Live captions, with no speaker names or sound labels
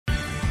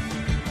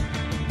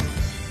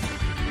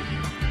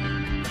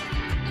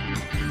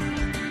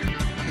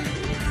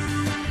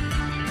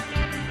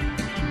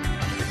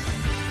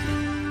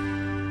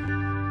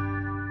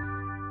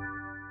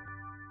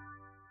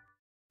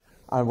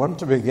I want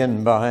to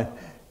begin by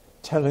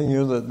telling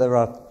you that there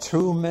are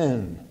two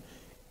men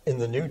in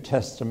the New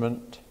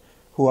Testament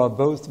who are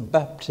both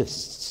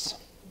Baptists.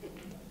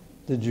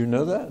 Did you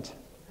know that?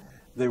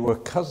 They were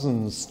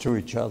cousins to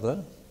each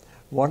other.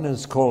 One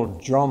is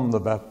called John the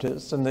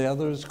Baptist and the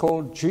other is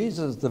called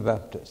Jesus the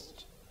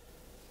Baptist.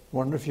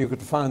 Wonder if you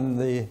could find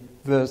the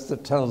verse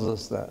that tells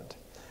us that.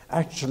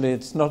 Actually,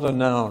 it's not a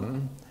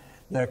noun.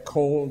 They're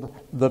called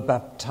the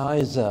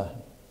baptizer,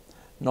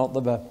 not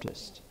the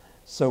Baptist.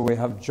 So we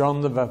have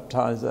John the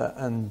Baptizer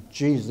and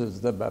Jesus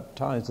the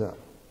Baptizer.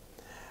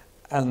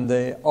 And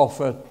they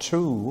offer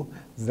two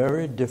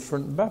very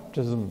different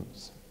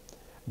baptisms,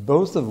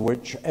 both of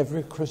which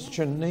every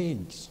Christian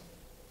needs.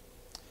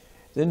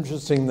 It's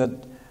interesting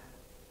that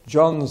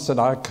John said,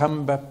 I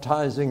come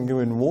baptizing you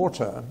in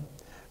water,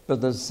 but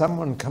there's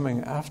someone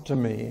coming after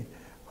me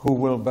who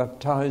will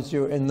baptize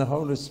you in the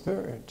Holy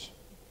Spirit.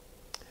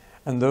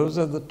 And those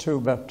are the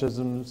two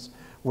baptisms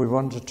we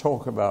want to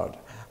talk about.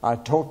 I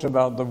talked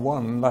about the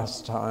one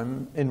last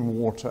time in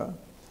water,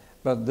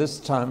 but this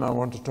time I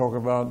want to talk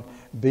about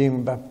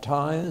being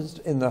baptized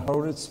in the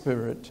Holy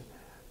Spirit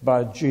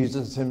by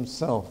Jesus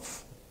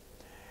himself.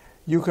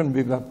 You can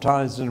be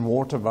baptized in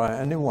water by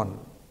anyone,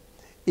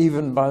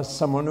 even by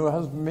someone who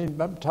hasn't been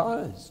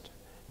baptized.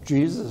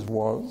 Jesus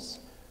was.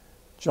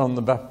 John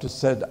the Baptist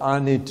said, I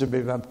need to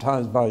be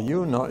baptized by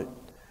you,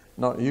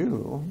 not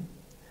you.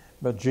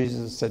 But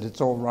Jesus said,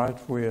 it's all right,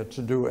 we are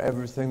to do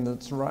everything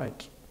that's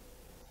right.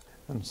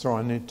 And so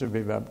I need to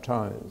be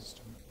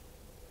baptized.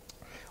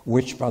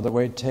 Which, by the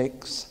way,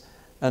 takes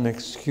an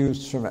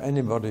excuse from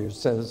anybody who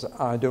says,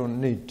 I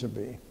don't need to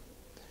be.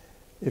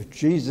 If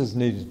Jesus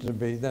needed to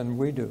be, then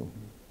we do.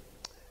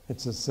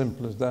 It's as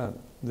simple as that.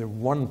 The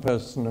one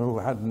person who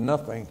had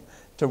nothing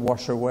to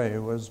wash away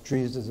was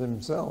Jesus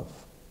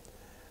himself.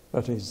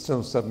 But he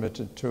still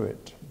submitted to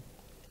it.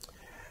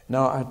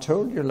 Now, I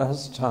told you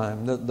last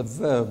time that the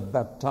verb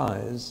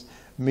baptize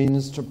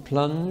means to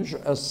plunge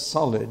a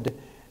solid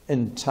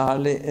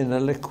entirely in a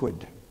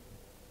liquid.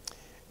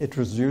 It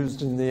was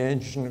used in the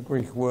ancient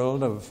Greek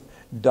world of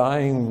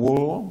dyeing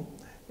wool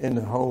in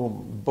a whole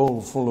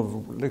bowl full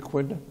of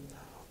liquid,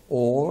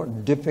 or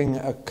dipping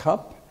a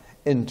cup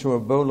into a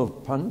bowl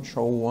of punch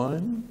or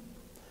wine,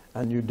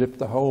 and you dip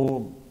the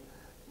whole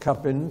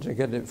cup in to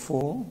get it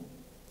full.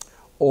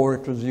 Or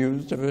it was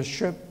used of a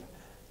ship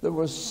that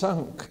was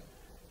sunk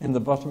in the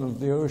bottom of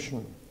the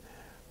ocean.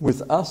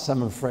 With us,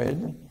 I'm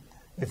afraid,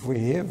 if we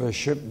hear of a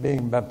ship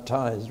being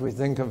baptized, we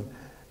think of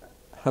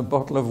a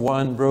bottle of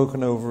wine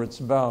broken over its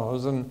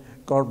bows and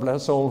God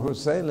bless all who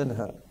sail in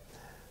her.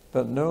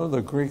 But no,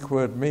 the Greek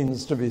word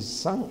means to be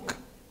sunk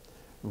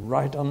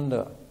right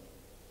under.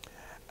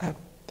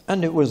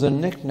 And it was a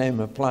nickname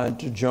applied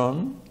to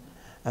John,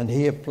 and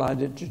he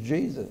applied it to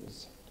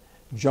Jesus.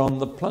 John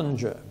the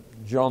Plunger,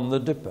 John the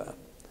Dipper,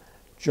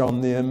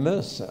 John the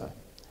Immerser.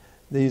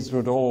 These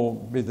would all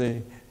be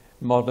the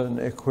modern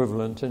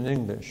equivalent in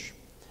English.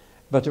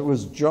 But it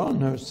was John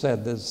who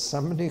said, there's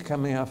somebody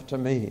coming after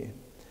me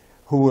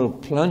who will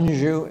plunge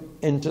you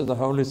into the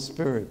Holy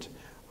Spirit,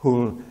 who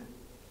will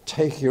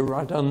take you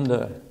right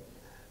under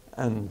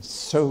and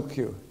soak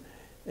you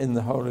in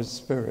the Holy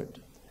Spirit.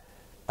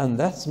 And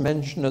that's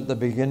mentioned at the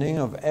beginning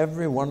of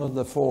every one of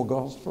the four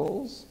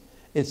Gospels.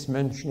 It's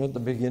mentioned at the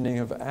beginning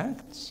of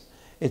Acts.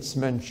 It's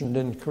mentioned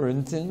in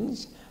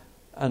Corinthians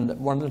and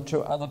one or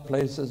two other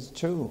places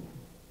too.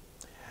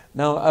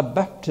 Now, a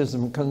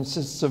baptism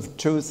consists of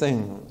two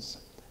things,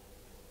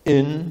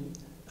 in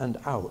and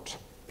out,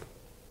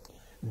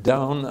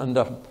 down and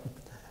up.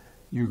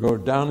 You go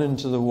down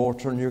into the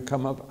water and you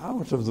come up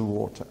out of the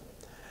water.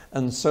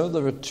 And so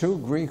there are two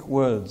Greek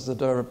words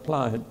that are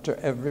applied to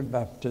every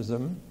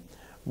baptism.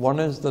 One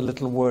is the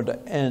little word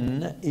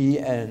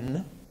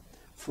en,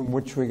 from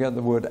which we get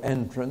the word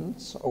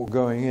entrance or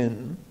going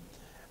in.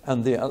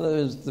 And the other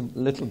is the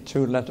little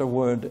two-letter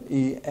word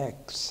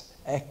ex,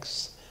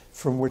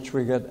 from which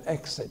we get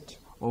exit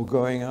or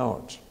going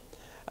out.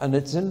 And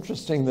it's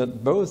interesting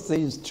that both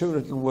these two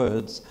little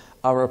words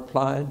are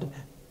applied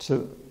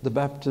to the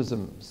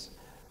baptisms,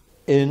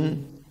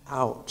 in,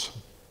 out.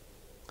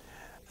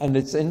 And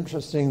it's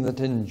interesting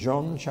that in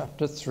John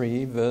chapter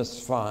 3,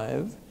 verse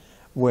 5,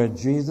 where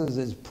Jesus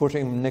is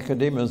putting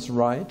Nicodemus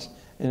right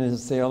in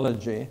his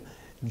theology,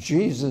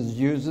 Jesus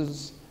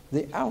uses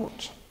the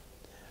out.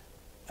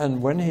 And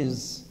when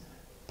he's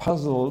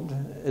puzzled,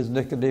 is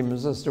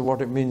Nicodemus, as to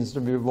what it means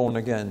to be born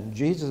again,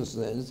 Jesus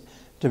says,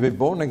 to be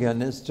born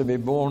again is to be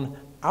born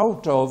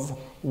out of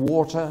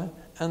water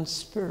and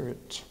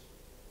spirit.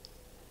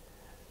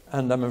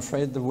 And I'm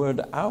afraid the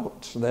word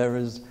out there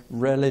is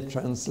rarely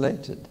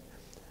translated.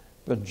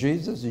 But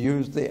Jesus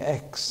used the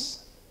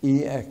ex,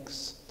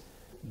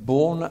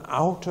 born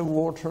out of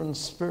water and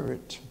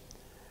spirit,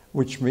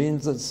 which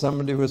means that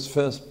somebody was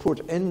first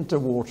put into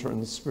water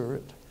and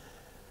spirit.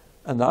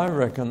 And I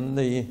reckon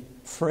the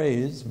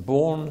phrase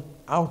born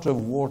out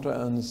of water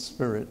and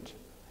spirit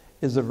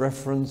is a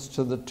reference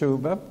to the two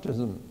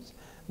baptisms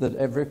that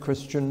every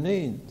Christian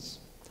needs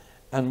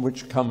and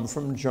which come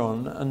from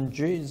John and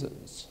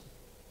Jesus.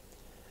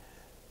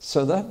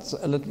 So that's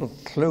a little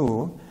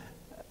clue.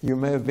 You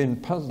may have been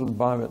puzzled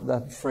by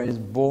that phrase,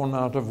 born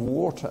out of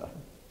water.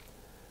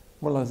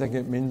 Well, I think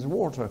it means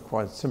water,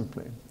 quite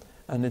simply.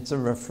 And it's a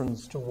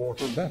reference to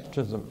water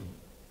baptism.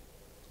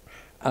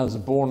 As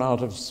born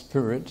out of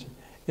spirit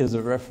is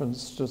a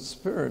reference to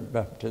spirit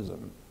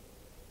baptism.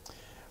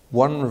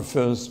 One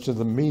refers to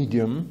the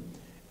medium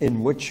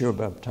in which you're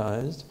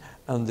baptized,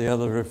 and the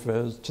other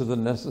refers to the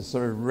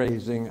necessary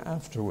raising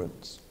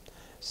afterwards.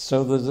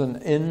 So there's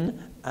an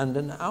in and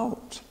an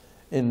out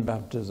in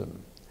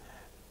baptism.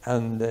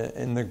 And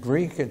in the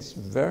Greek, it's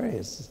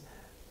very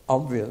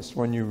obvious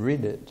when you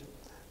read it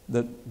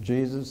that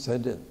Jesus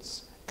said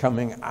it's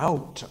coming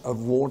out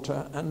of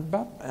water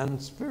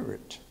and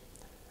spirit.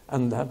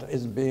 And that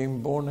is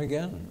being born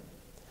again.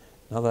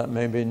 Now that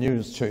may be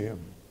news to you.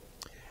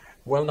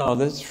 Well, now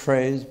this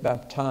phrase,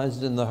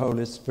 baptized in the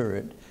Holy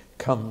Spirit,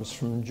 comes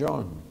from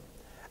John.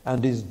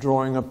 And he's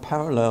drawing a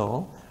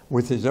parallel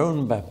with his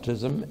own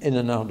baptism in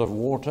and out of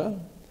water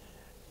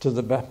to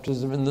the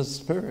baptism in the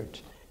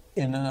Spirit,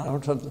 in and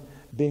out of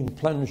being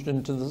plunged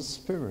into the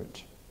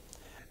Spirit.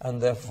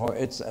 And therefore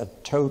it's a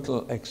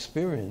total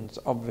experience,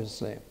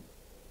 obviously.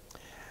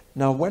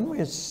 Now, when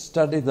we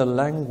study the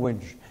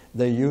language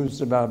they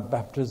used about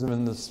baptism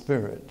in the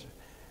Spirit,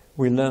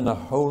 we learn a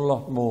whole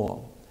lot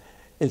more.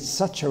 It's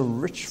such a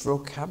rich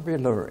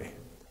vocabulary.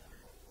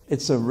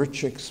 It's a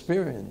rich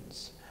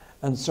experience.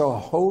 And so a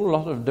whole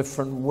lot of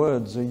different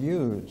words are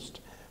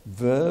used,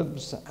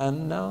 verbs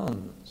and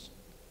nouns.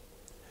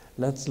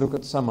 Let's look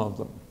at some of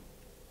them.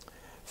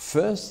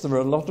 First, there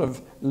are a lot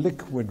of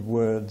liquid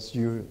words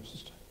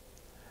used.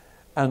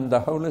 And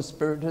the Holy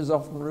Spirit is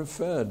often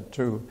referred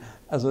to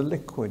as a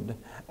liquid,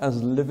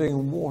 as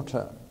living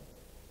water,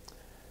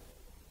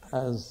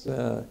 as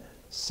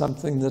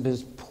something that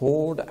is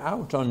poured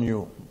out on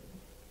you.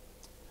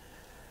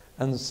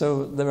 And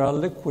so there are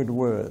liquid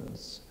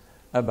words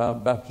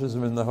about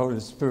baptism in the Holy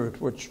Spirit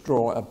which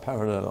draw a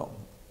parallel.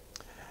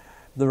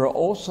 There are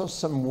also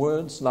some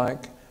words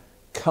like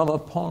come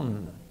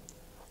upon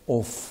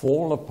or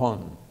fall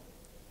upon.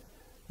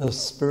 The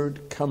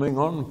Spirit coming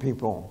on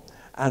people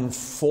and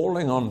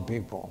falling on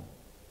people.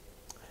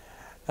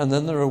 And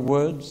then there are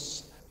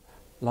words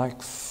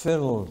like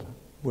filled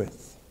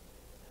with.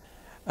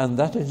 And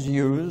that is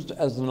used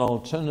as an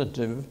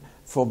alternative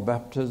for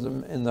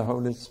baptism in the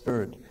Holy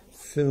Spirit,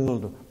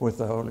 filled with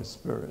the Holy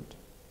Spirit.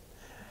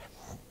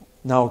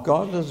 Now,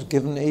 God has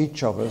given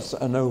each of us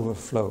an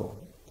overflow.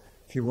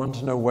 If you want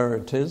to know where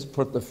it is,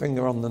 put the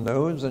finger on the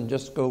nose and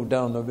just go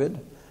down a bit,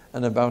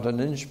 and about an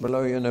inch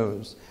below your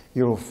nose,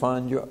 you'll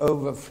find your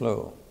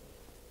overflow.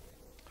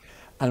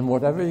 And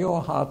whatever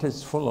your heart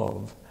is full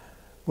of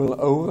will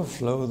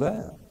overflow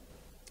there.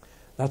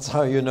 That's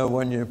how you know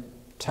when your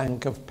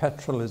tank of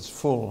petrol is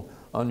full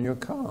on your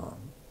car.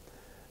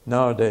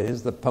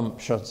 Nowadays, the pump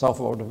shuts off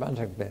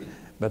automatically.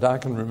 But I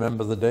can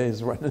remember the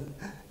days when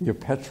your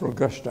petrol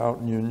gushed out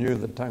and you knew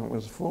the tank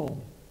was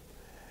full.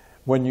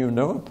 When you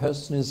know a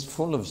person is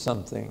full of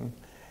something,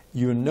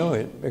 you know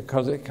it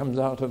because it comes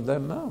out of their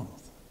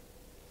mouth.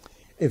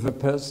 If a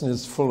person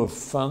is full of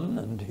fun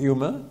and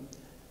humor,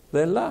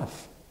 they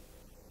laugh.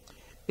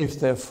 If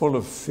they're full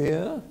of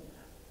fear,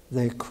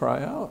 they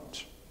cry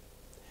out.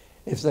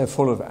 If they're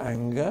full of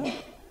anger,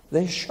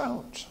 they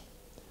shout.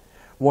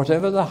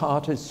 Whatever the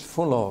heart is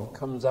full of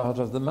comes out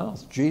of the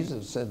mouth.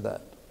 Jesus said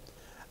that.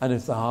 And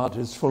if the heart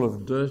is full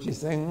of dirty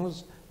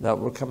things, that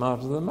will come out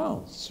of the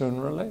mouth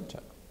sooner or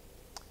later.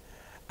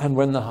 And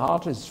when the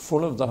heart is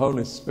full of the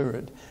Holy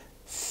Spirit,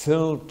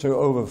 filled to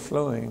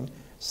overflowing,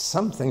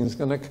 something's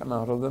going to come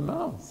out of the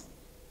mouth.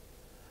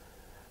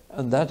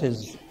 And that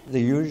is the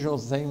usual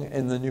thing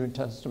in the New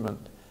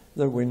Testament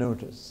that we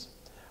notice.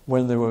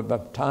 When they were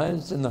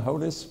baptized in the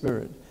Holy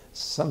Spirit,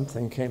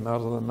 something came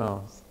out of the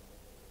mouth.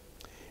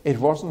 It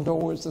wasn't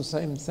always the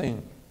same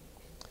thing.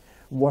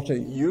 What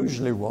it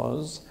usually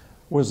was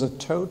a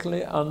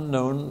totally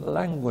unknown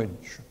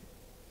language.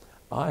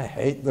 I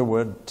hate the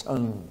word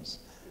tongues.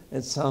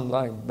 It sounds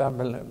like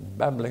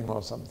babbling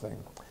or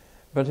something.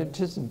 But it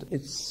isn't.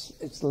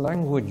 It's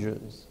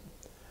languages.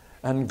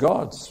 And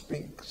God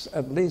speaks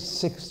at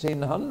least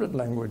 1,600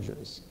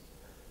 languages,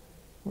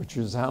 which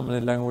is how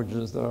many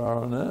languages there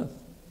are on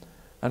earth.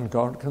 And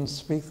God can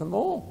speak them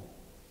all.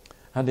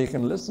 And he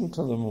can listen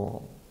to them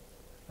all.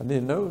 And he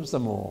knows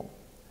them all.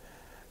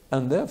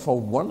 And therefore,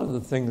 one of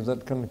the things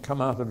that can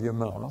come out of your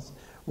mouth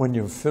when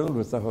you're filled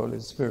with the Holy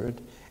Spirit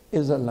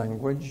is a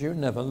language you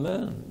never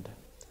learned.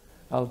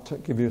 I'll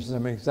give you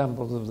some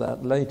examples of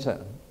that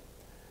later.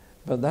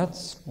 But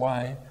that's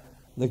why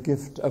the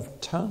gift of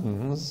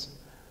tongues,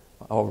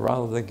 or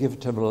rather the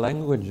gift of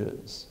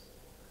languages,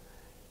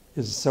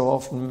 is so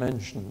often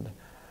mentioned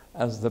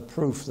as the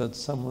proof that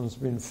someone's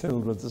been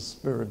filled with the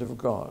Spirit of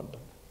God.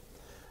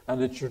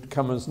 And it should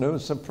come as no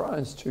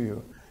surprise to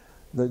you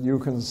that you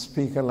can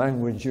speak a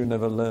language you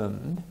never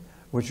learned,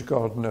 which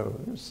God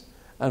knows.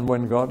 And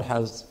when God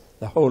has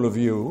the whole of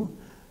you,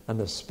 and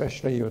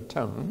especially your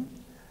tongue,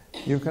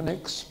 you can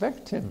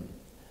expect him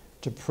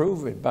to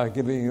prove it by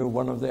giving you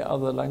one of the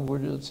other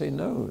languages he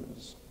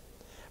knows.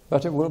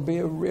 but it will be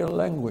a real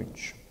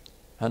language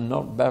and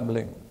not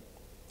babbling.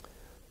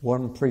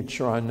 One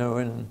preacher I know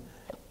in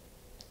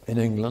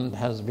England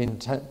has been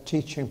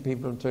teaching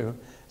people to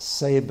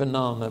say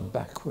banana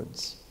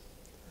backwards.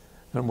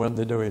 And when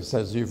they do, he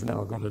says, "You've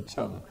now got a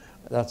tongue."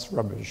 That's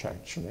rubbish,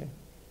 actually.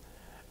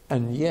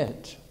 And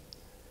yet,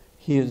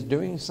 he is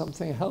doing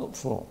something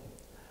helpful,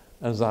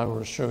 as I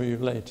will show you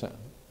later.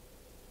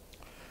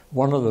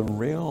 One of the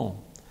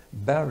real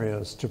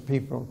barriers to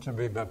people to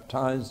be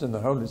baptized in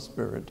the Holy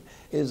Spirit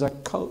is a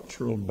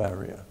cultural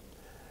barrier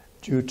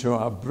due to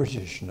our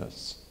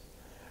Britishness.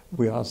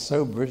 We are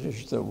so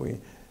British that we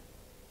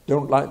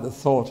don't like the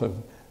thought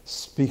of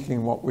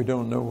speaking what we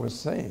don't know we're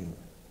saying,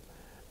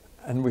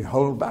 and we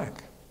hold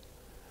back.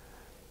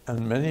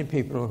 And many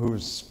people who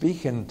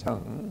speak in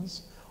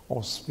tongues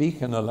or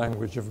speak in a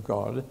language of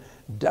God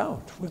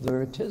doubt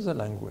whether it is a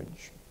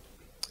language.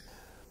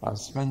 I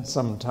spent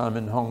some time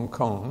in Hong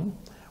Kong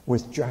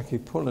with Jackie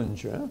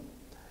Pullinger.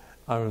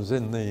 I was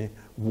in the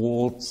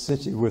walled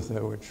city with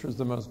her, which was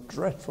the most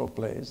dreadful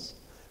place,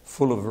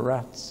 full of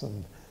rats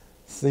and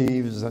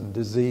thieves and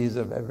disease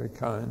of every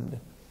kind.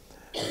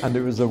 And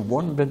it was the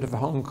one bit of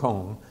Hong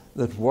Kong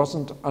that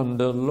wasn't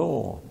under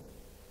law.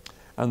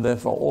 And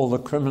therefore all the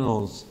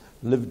criminals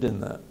lived in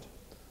that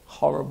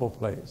horrible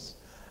place.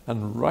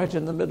 And right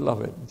in the middle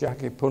of it,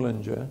 Jackie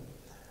Pullinger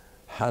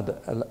had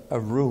a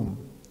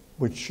room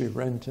which she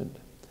rented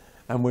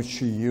and which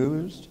she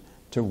used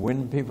to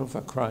win people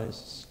for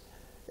Christ.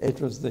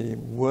 It was the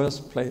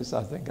worst place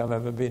I think I've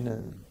ever been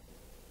in.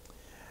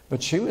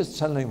 But she was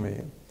telling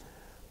me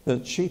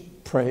that she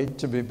prayed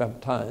to be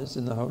baptized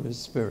in the Holy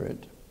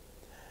Spirit,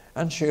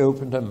 and she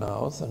opened her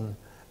mouth and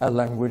a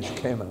language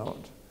came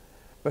out.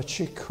 But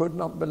she could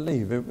not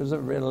believe it was a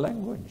real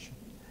language.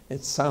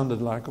 It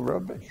sounded like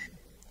rubbish.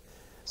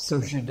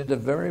 So she did a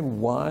very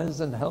wise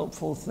and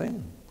helpful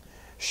thing.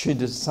 She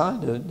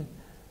decided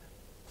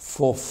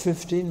for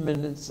 15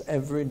 minutes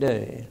every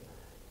day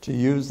to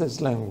use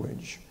this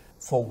language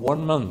for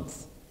 1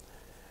 month.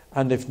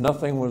 And if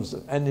nothing was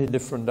any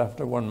different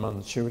after 1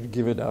 month, she would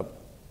give it up.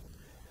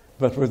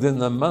 But within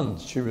the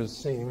month, she was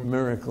seeing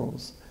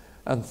miracles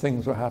and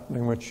things were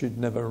happening which she'd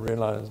never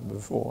realized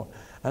before.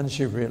 And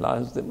she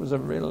realized it was a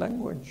real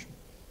language.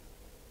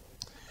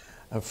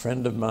 A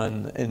friend of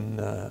mine in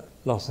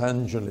Los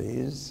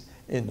Angeles,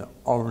 in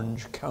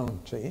Orange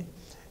County,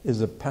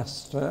 is a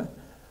pastor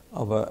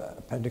of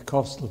a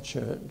Pentecostal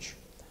church,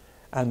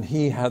 and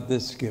he had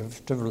this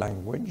gift of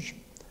language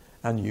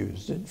and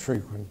used it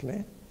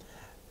frequently.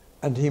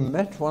 And he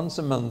met once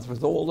a month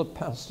with all the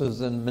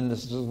pastors and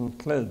ministers and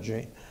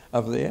clergy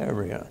of the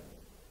area.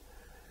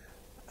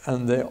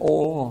 And they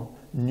all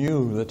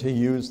knew that he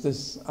used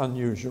this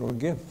unusual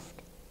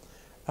gift.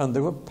 And they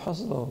were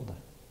puzzled.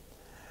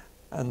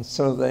 And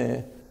so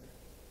they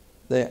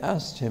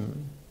asked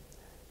him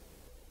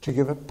to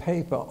give a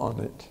paper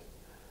on it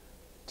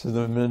to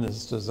the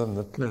ministers and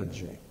the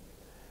clergy,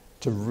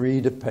 to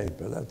read a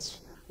paper. That's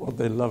what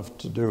they love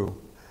to do,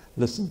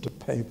 listen to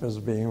papers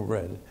being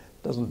read.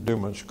 Doesn't do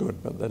much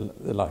good, but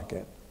they like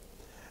it.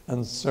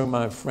 And so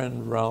my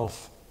friend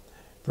Ralph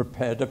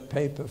prepared a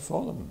paper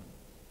for them.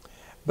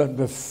 But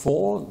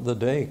before the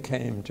day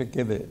came to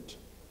give it,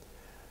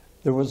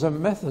 there was a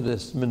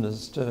Methodist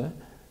minister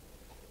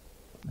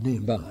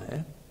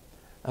nearby,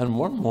 and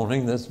one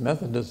morning this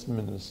Methodist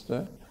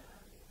minister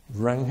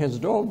rang his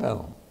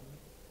doorbell.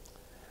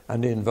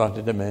 And he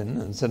invited him in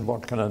and said,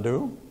 "What can I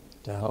do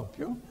to help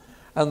you?"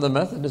 And the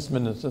Methodist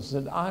minister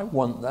said, "I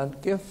want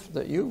that gift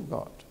that you've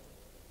got.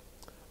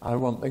 I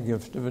want the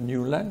gift of a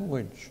new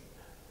language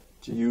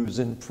to use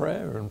in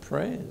prayer and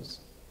praise."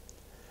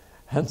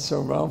 And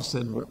so Ralph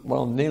said,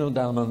 "Well, kneel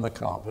down on the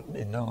carpet." And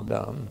he knelt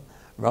down.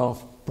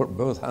 Ralph put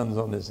both hands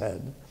on his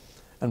head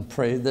and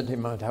prayed that he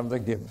might have the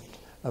gift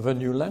of a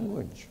new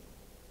language.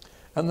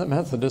 And the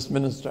Methodist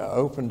minister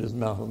opened his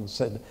mouth and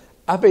said,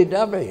 "Abby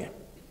Dabby,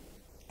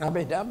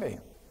 Abby Dabby."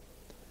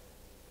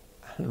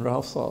 And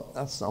Ralph thought,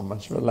 that's not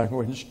much of a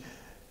language.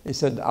 He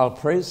said, "I'll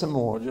pray some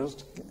more.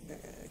 Just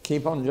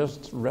keep on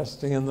just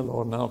resting in the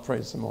Lord and I'll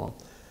pray some more."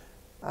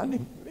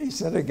 And he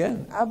said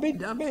again, "Abby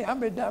Dabby,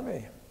 Abby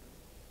Dabby."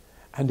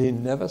 And he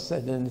never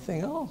said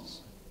anything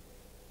else.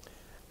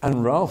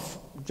 And Ralph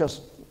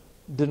just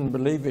didn't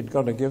believe he'd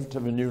got a gift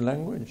of a new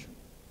language.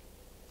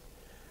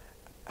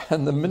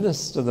 And the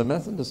minister, the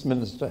Methodist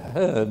minister,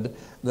 heard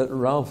that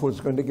Ralph was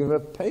going to give a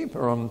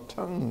paper on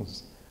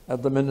tongues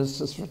at the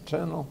ministers'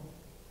 fraternal.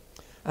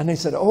 And he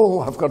said, "Oh,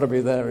 I've got to be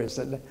there." He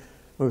said,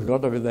 "We've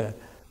got to be there."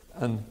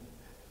 And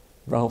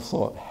Ralph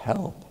thought,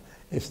 help,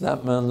 if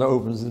that man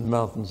opens his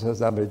mouth and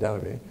says Abby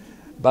Dabby,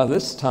 by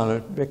this time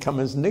it had become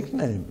his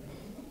nickname.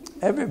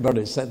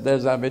 Everybody said,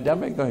 "There's Abby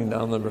Dabby going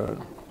down the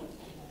road."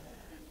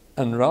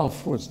 And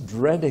Ralph was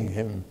dreading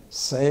him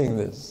saying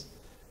this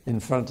in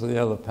front of the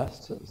other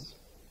pastors.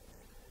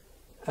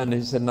 And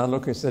he said, "Now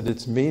look," he said,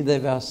 "it's me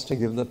they've asked to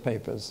give the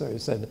paper." So he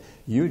said,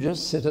 "You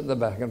just sit at the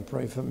back and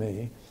pray for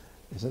me."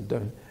 He said,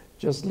 "Don't,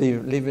 just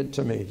leave it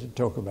to me to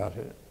talk about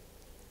it."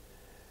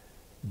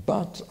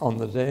 But on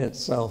the day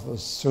itself,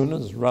 as soon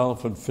as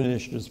Ralph had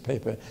finished his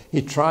paper,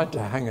 he tried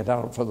to hang it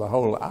out for the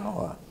whole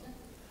hour.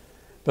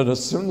 But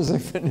as soon as he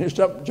finished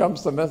up,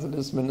 jumps the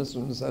Methodist minister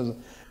and says,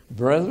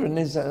 "Brethren,"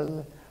 he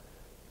says,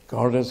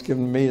 "God has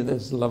given me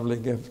this lovely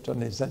gift."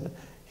 And he said,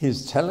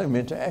 "He's telling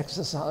me to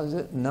exercise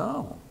it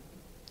now,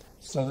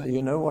 so that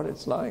you know what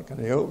it's like." And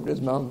he opened his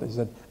mouth and he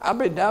said,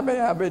 "Abby dabby,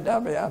 abby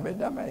dabby, abby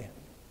dabby."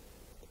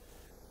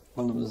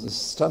 Well, there was a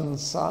stunned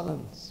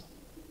silence.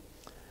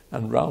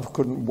 And Ralph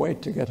couldn't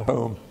wait to get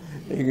home.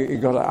 He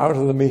got out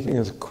of the meeting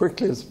as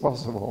quickly as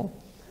possible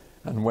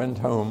and went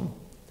home.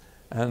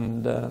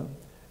 And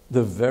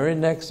the very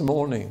next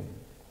morning,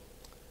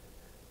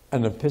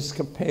 an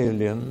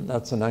Episcopalian,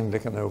 that's an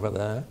Anglican over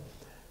there,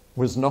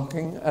 was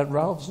knocking at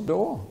Ralph's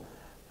door.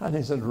 And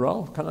he said,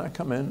 "Ralph, can I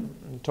come in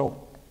and talk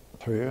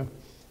to you?"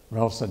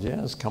 Ralph said,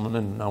 "Yes, come on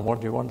in. Now,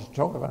 what do you want to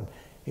talk about?"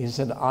 He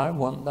said, "I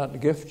want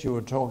that gift you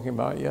were talking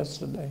about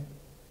yesterday."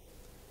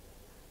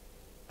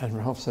 And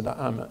Ralph said,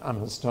 I'm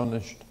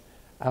astonished.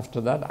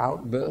 After that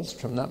outburst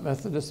from that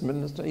Methodist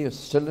minister, you're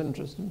still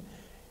interested?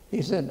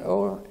 He said,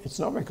 "Oh, it's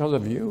not because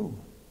of you.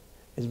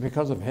 It's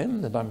because of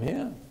him that I'm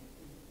here."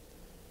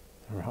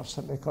 And Ralph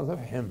said, "Because of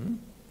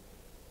him?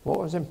 What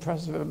was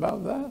impressive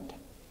about that?"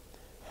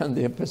 And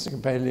the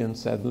Episcopalian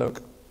said,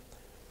 "Look,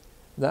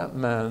 that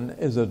man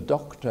is a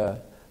doctor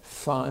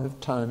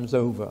 5 times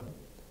over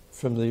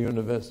from the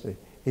university.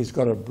 He's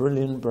got a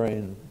brilliant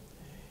brain.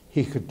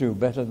 He could do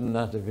better than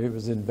that if he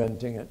was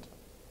inventing it."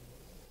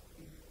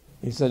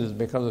 He said, "It's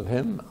because of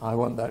him I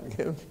want that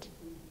gift."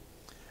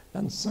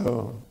 And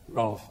so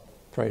Ralph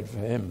prayed for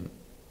him.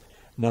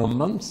 Now,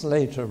 months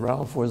later,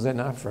 Ralph was in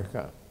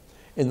Africa,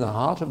 in the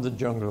heart of the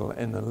jungle,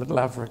 in a little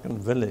African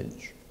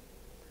village.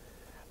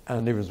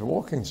 And he was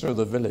walking through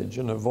the village,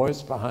 and a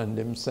voice behind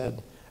him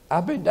said,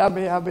 "Abby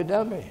dabby, abby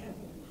dabby."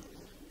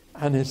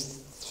 And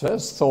his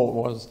first thought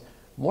was,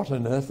 what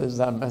on earth is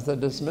that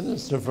Methodist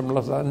minister from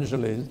Los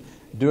Angeles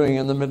doing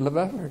in the middle of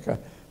Africa?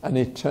 And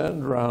he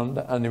turned around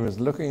and he was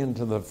looking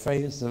into the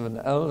face of an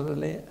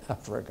elderly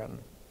African.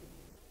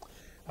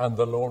 And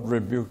the Lord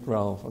rebuked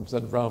Ralph and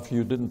said, "Ralph,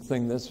 you didn't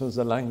think this was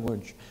a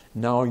language.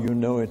 Now you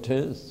know it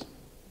is."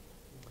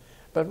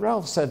 But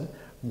Ralph said,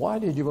 "Why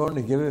did you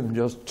only give him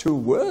just 2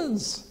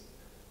 words?"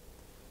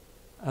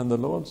 And the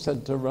Lord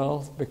said to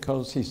Ralph,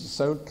 "Because he's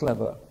so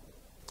clever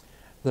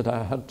that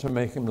I had to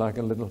make him like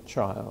a little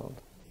child."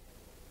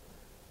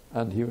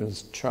 And he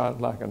was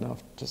childlike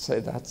enough to say,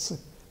 "That's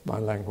my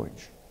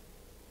language."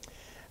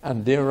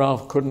 And dear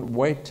Ralph couldn't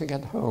wait to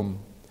get home.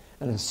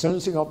 And as soon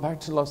as he got back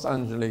to Los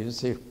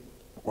Angeles, he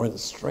went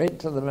straight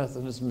to the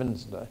Methodist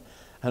minister.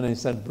 And he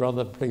said,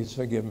 "Brother, please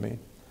forgive me.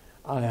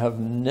 I have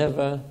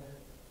never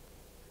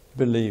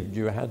believed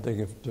you had the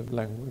gift of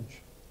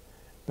language."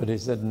 But he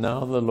said,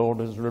 "Now the Lord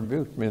has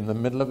rebuked me in the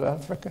middle of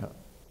Africa.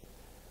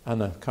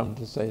 And I've come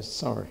to say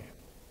sorry."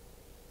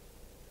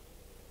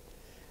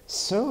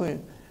 So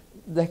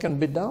there can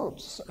be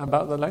doubts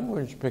about the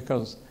language,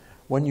 because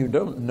when you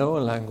don't know a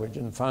language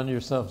and find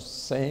yourself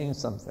saying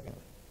something,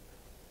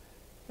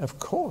 of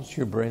course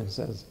your brain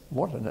says,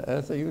 "What on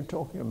earth are you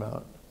talking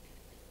about?"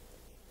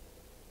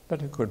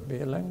 But it could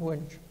be a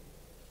language.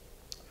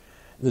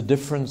 The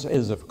difference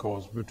is, of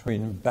course,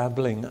 between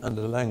babbling and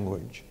a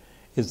language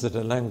is that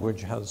a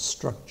language has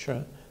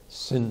structure,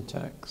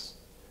 syntax.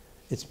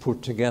 It's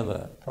put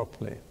together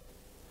properly.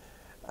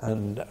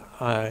 And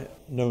I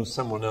know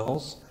someone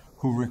else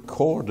who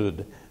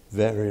recorded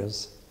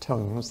various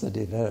tongues that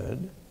he'd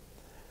heard,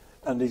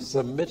 and he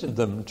submitted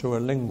them to a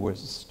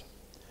linguist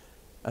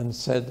and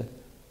said,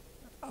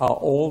 "Are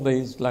all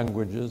these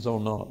languages or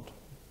not?"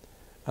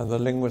 And the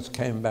linguist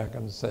came back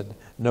and said,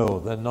 "No,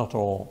 they're not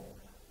all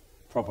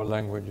proper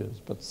languages,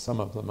 but some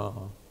of them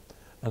are.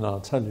 And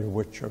I'll tell you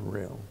which are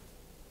real."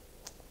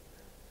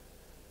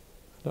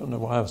 I don't know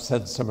why I've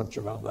said so much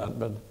about that,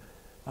 but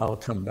I'll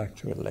come back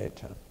to it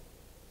later.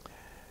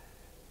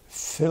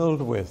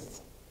 "Filled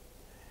with"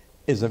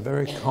 is a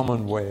very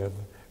common way of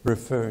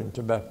referring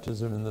to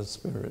baptism in the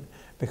Spirit,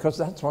 because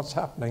that's what's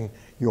happening.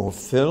 You're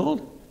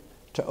filled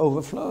to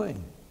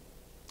overflowing.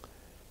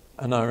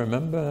 And I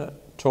remember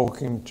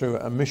talking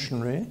to a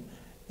missionary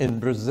in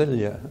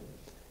Brasilia,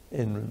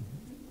 in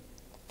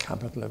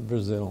capital of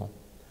Brazil,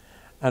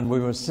 and we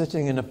were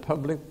sitting in a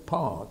public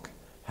park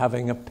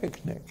having a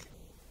picnic,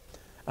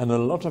 and a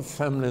lot of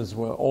families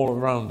were all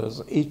around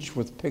us, each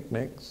with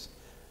picnics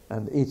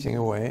and eating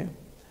away.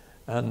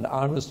 And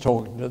I was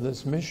talking to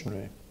this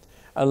missionary,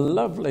 a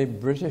lovely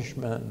British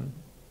man,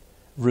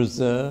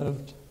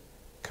 reserved,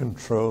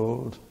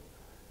 controlled,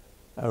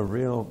 a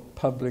real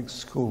public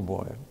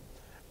schoolboy,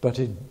 but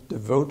he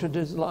devoted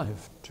his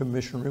life to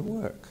missionary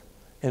work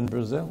in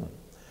Brazil.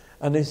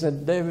 And he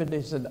said, "David,"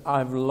 he said,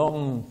 "I've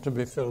longed to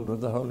be filled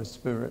with the Holy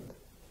Spirit.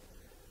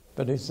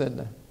 But he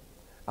said,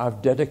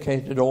 I've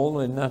dedicated all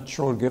the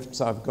natural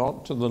gifts I've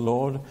got to the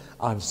Lord.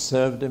 I've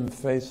served him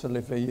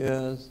faithfully for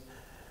years.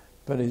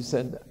 But he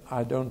said,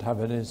 I don't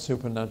have any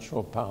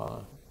supernatural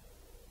power."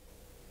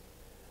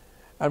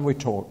 And we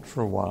talked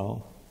for a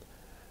while.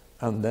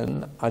 And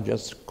then I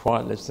just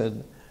quietly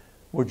said,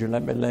 would you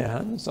let me lay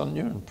hands on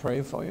you and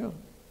pray for you?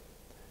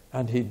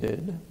 And he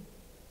did.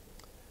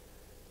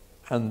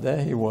 And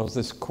there he was,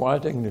 this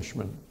quiet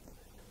Englishman.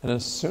 And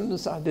as soon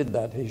as I did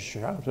that, he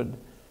shouted,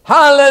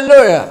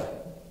 "Hallelujah!"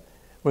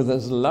 with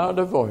as loud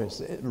a voice.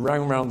 It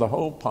rang around the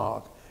whole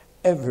park.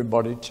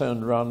 Everybody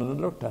turned around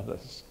and looked at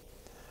us.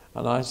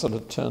 And I sort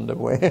of turned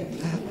away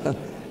and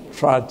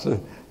tried to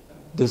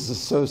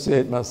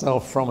disassociate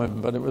myself from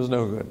him, but it was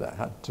no good. I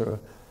had to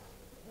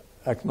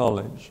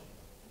acknowledge.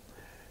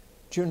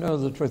 Do you know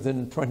that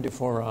within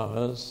 24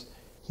 hours,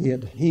 he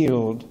had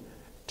healed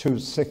 2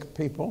 sick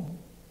people?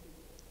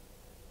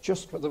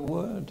 Just with a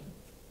word.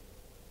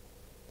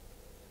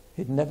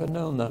 He'd never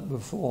known that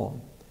before.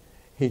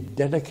 He'd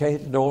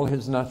dedicated all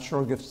his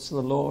natural gifts to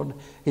the Lord.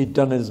 He'd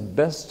done his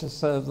best to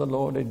serve the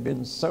Lord. He'd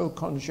been so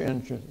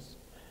conscientious.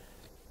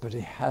 But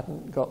he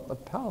hadn't got the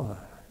power.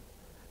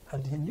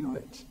 And he knew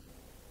it.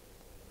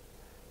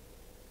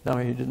 Now,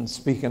 he didn't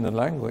speak in a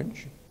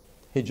language.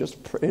 He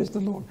just praised the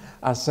Lord.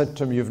 I said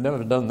to him, "You've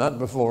never done that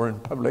before in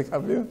public,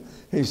 have you?"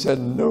 He said,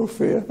 "No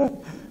fear."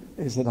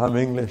 He said, "I'm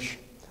English.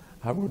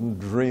 I wouldn't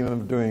dream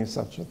of doing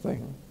such a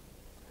thing."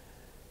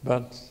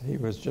 But he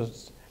was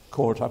just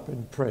caught up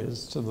in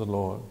praise to the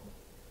Lord.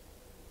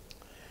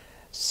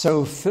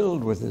 So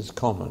filled with his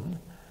common.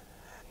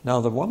 Now,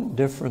 the one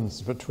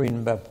difference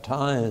between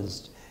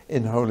baptized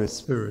in Holy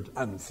Spirit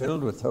and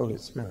filled with Holy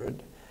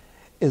Spirit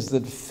is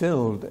that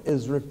filled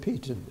is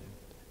repeated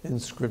in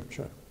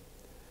Scripture.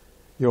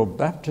 Your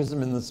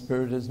baptism in the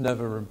Spirit is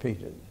never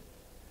repeated.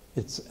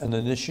 It's an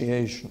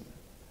initiation.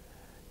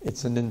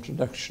 It's an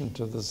introduction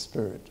to the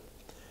Spirit.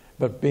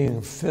 But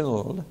being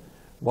filled,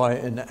 why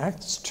in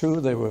Acts 2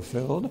 they were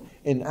filled,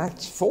 in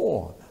Acts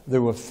 4 they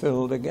were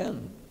filled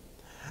again.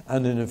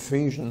 And in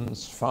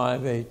Ephesians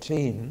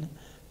 5:18,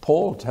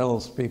 Paul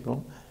tells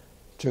people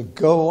to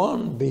go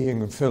on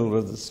being filled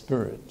with the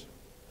Spirit.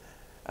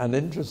 And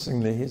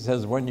interestingly, he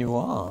says, when you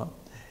are,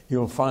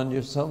 you'll find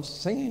yourself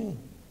singing.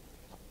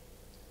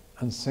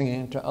 And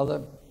singing to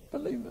other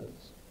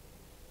believers.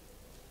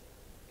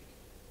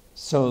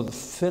 So the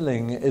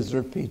filling is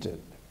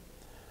repeated.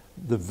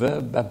 The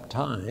verb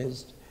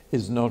baptized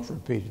is not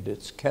repeated.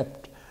 It's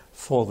kept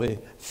for the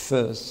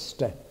first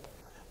step,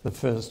 the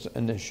first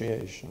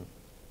initiation.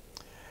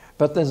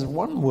 But there's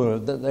one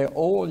word that they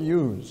all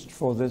used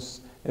for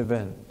this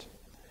event,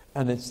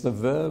 and it's the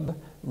verb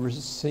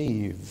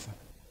receive.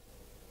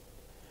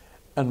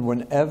 And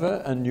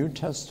whenever a New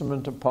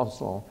Testament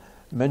apostle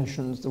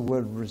mentions the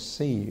word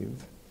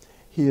receive,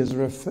 he is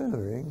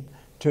referring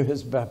to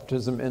his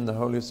baptism in the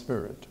Holy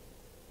Spirit,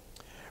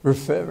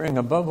 referring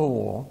above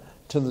all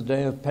to the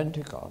day of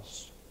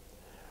Pentecost,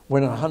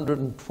 when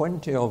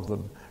 120 of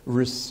them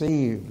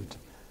received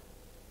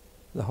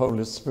the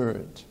Holy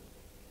Spirit,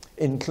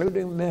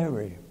 including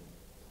Mary,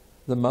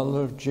 the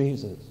mother of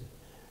Jesus.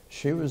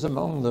 She was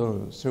among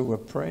those who were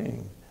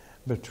praying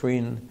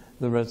between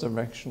the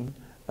resurrection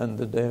and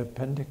the day of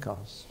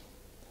Pentecost.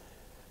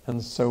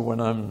 And so when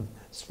I'm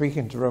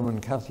speaking to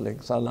Roman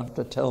Catholics, I love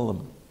to tell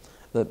them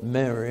that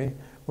Mary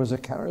was a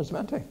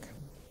charismatic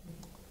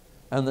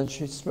and that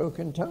she spoke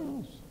in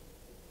tongues.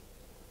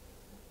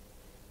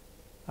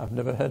 I've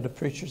never heard a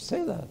preacher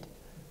say that,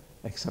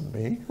 except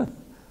me,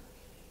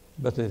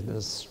 but it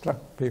has struck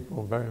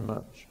people very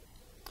much.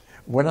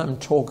 When I'm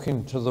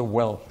talking to the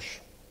Welsh,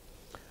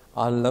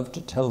 I love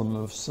to tell them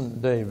of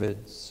St.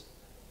 David's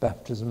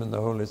baptism in the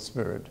Holy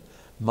Spirit.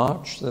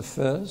 March the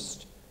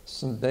 1st,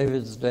 St.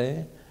 David's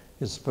Day,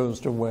 is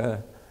supposed to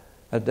wear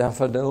a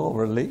daffodil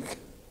or a leek,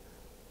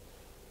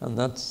 and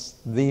that's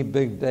the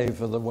big day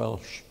for the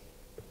Welsh.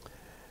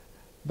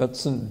 But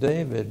St.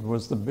 David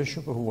was the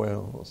Bishop of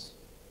Wales,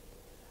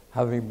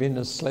 having been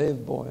a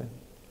slave boy.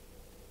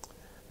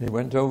 He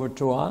went over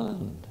to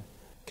Ireland,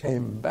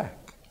 came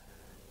back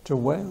to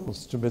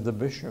Wales to be the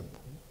bishop.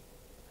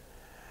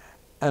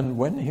 And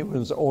when he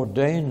was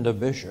ordained a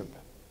bishop,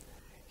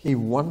 he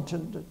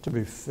wanted to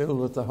be filled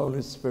with the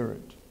Holy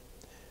Spirit.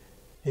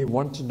 He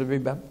wanted to be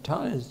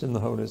baptized in the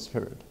Holy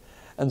Spirit.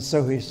 And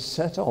so he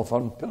set off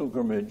on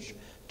pilgrimage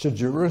to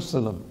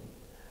Jerusalem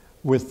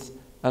with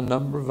a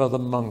number of other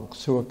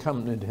monks who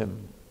accompanied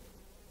him.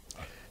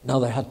 Now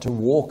they had to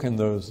walk in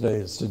those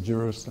days to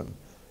Jerusalem.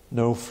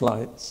 No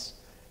flights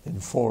in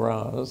 4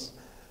 hours.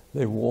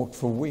 They walked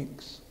for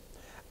weeks.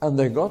 And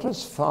they got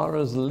as far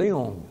as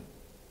Lyon,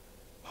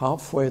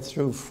 halfway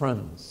through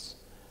France,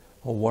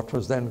 or what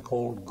was then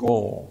called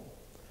Gaul.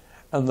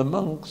 And the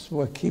monks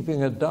were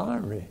keeping a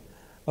diary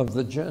of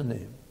the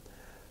journey.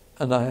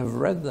 And I have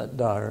read that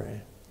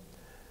diary.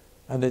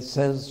 And it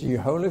says, "Ye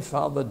Holy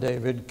Father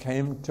David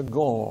came to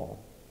Gaul.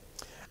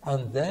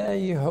 And there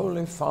ye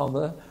Holy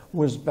Father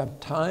was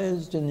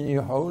baptized in ye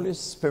Holy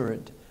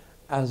Spirit,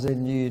 as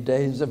in ye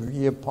days of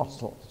ye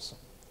apostles.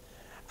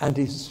 And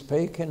he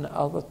spake in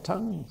other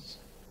tongues,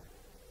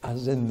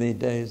 as in the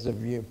days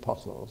of ye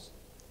apostles."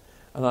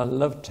 And I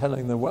love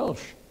telling the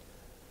Welsh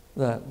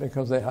that,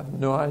 because they have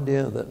no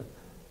idea that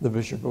the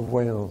Bishop of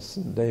Wales,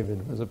 St.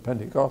 David, was a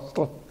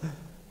Pentecostal.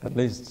 At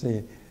least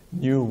he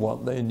knew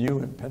what they knew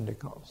in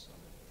Pentecost.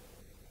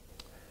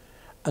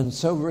 And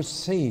so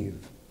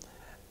receive.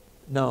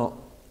 Now,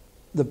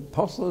 the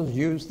apostles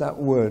used that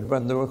word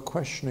when they were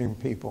questioning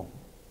people,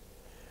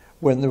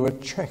 when they were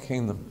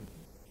checking them.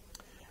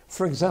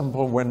 For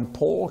example, when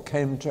Paul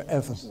came to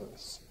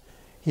Ephesus,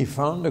 he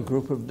found a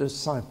group of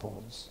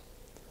disciples.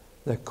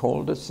 They're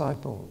called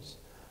disciples,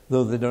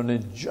 though they'd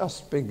only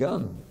just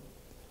begun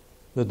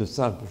the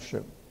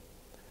discipleship.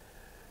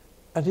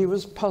 And he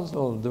was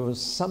puzzled. There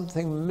was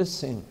something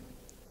missing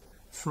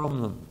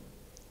from them.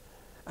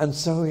 And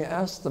so he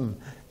asked them,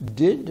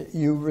 did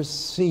you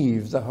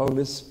receive the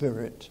Holy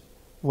Spirit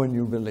when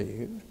you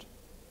believed?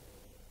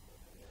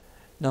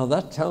 Now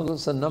that tells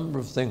us a number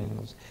of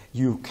things.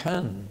 You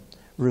can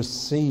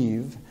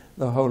receive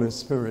the Holy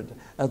Spirit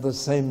at the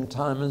same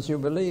time as you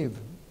believe,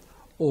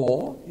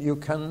 or you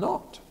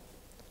cannot.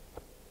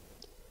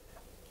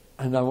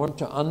 And I want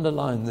to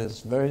underline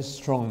this very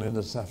strongly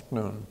this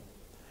afternoon.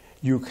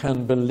 You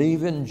can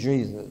believe in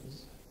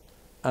Jesus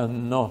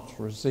and not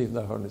receive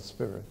the Holy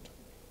Spirit.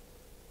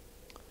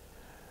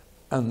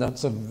 And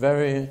that's a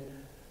very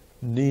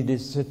needy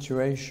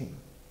situation.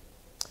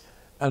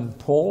 And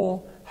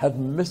Paul had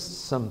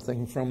missed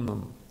something from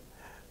them.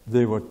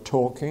 They were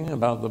talking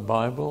about the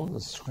Bible,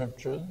 the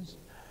Scriptures.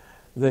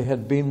 They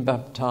had been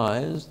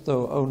baptized,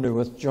 though only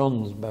with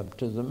John's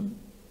baptism.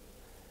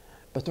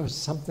 But there was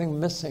something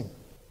missing.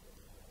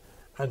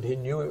 And he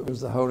knew it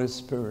was the Holy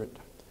Spirit.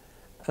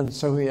 And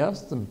so he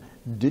asked them,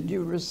 did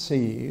you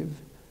receive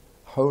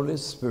Holy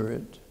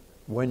Spirit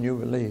when you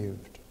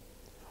believed?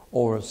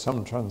 Or as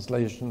some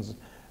translations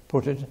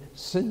put it,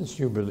 since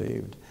you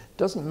believed.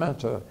 Doesn't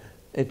matter.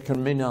 It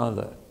can mean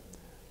either.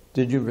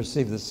 Did you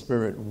receive the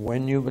Spirit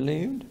when you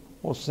believed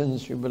or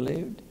since you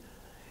believed?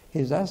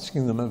 He's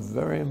asking them a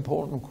very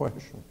important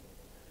question,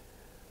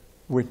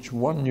 which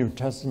one New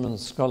Testament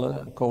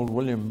scholar called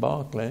William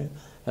Barclay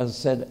has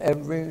said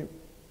every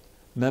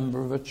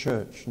member of a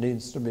church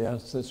needs to be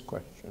asked this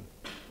question.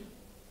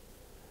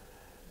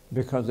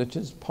 Because it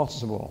is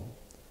possible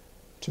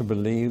to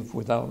believe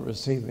without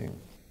receiving.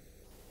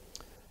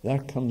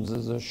 That comes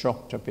as a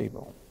shock to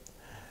people.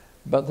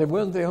 But they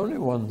weren't the only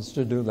ones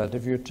to do that.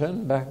 If you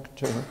turn back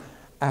to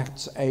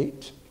Acts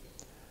 8,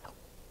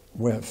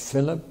 where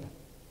Philip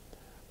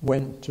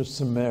went to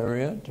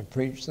Samaria to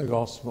preach the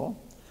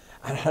gospel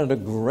and had a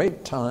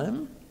great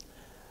time,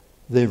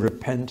 they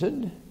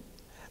repented,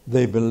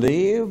 they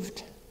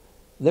believed,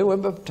 they were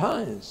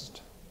baptized.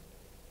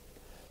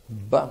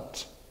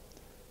 But,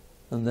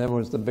 and there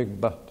was the big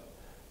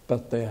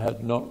but they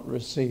had not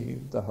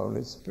received the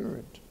Holy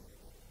Spirit.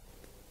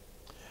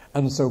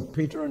 And so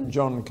Peter and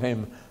John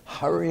came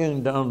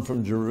hurrying down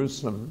from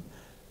Jerusalem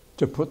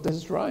to put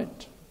this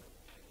right.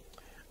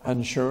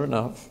 And sure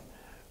enough,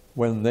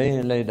 when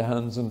they laid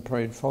hands and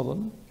prayed for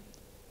them,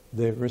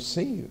 they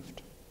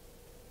received.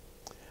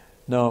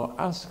 Now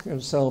ask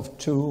yourself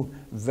two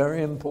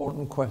very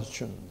important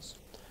questions.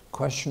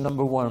 Question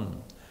number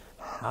one,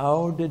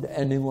 how did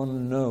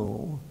anyone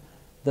know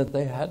that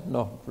they had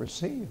not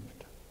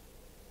received?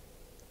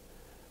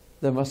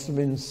 There must have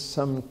been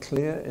some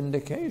clear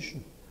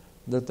indication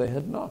that they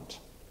had not.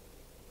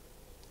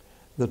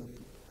 That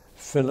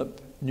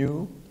Philip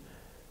knew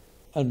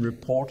and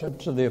reported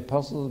to the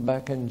apostles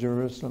back in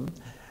Jerusalem.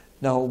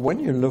 Now, when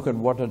you look at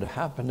what had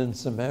happened in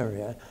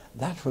Samaria,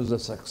 that was a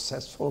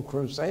successful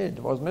crusade,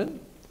 wasn't it?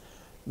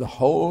 The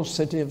whole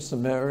city of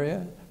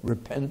Samaria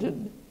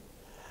repented.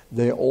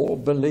 They all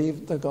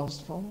believed the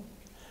gospel.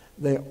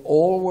 They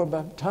all were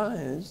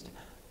baptized.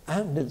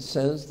 And it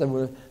says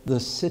the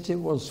city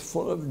was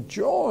full of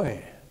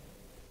joy.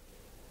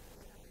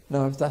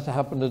 Now, if that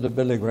happened at a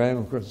Billy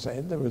Graham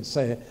crusade, they would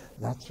say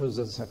that was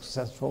a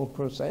successful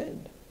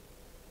crusade.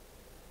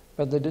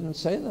 But they didn't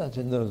say that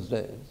in those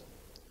days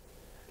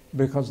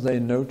because they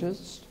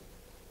noticed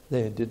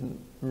they didn't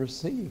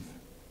receive.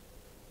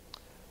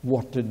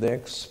 What did they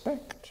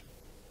expect?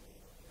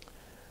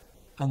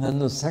 And then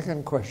the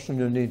second question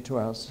you need to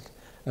ask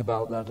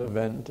about that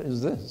event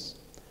is this.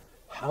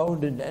 How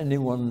did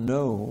anyone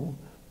know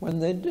when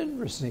they did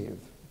receive?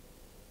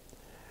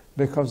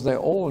 Because they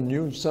all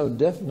knew so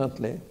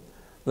definitely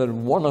that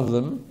one of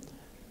them,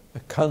 a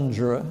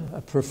conjurer,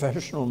 a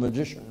professional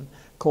magician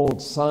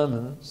called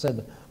Simon,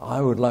 said,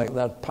 I would like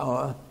that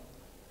power.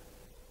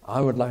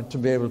 I would like to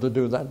be able to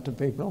do that to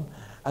people.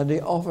 And he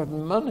offered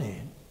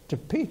money to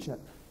Peter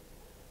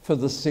for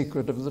the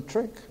secret of the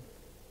trick.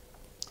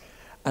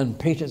 And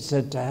Peter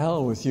said, to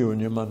hell with you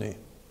and your money.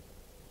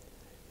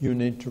 You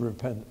need to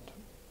repent.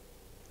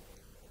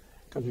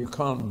 Because you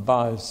can't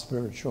buy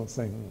spiritual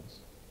things.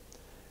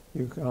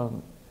 You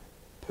can't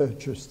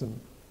purchase them.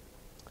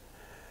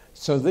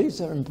 So these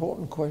are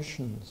important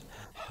questions.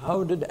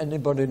 How did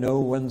anybody know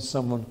when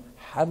someone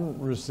hadn't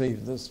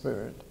received the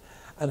Spirit?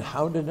 And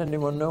how did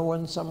anyone know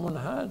when someone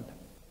had?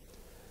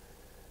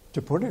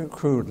 To put it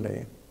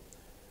crudely,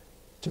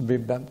 to be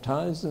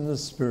baptized in the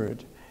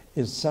Spirit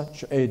is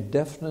such a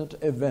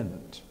definite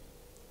event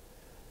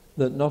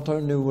that not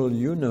only will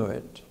you know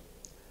it,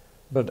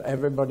 but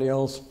everybody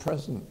else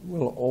present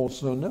will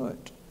also know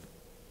it.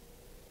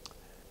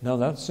 Now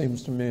that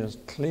seems to me as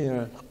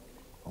clear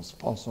as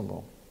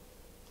possible.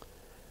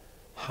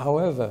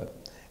 However,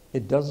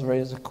 it does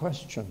raise a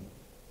question.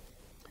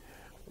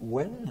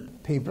 When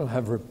people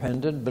have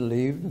repented,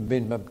 believed, and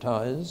been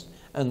baptized,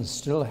 and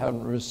still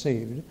haven't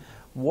received,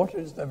 what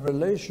is their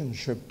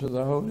relationship to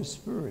the Holy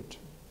Spirit?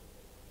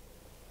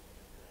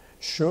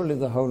 Surely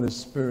the Holy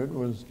Spirit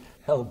was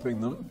helping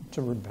them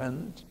to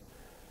repent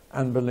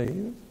and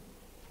believe.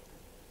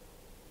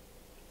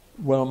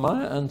 Well,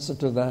 my answer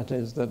to that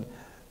is that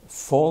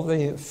for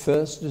the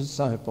first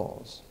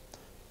disciples,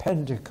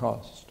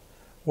 Pentecost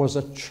was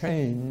a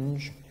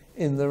change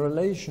in the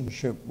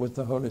relationship with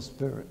the Holy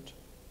Spirit.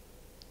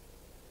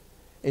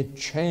 It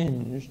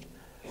changed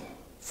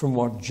from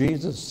what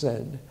Jesus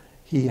said,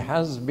 He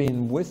has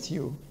been with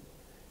you,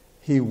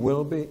 He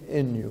will be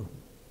in you.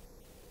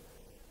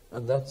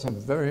 And that's a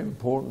very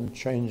important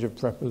change of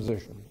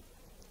preposition.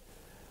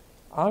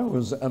 I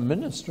was a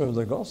minister of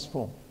the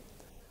gospel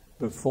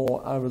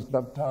before I was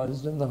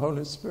baptized in the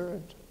Holy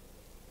Spirit.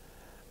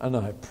 And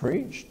I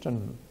preached,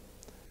 and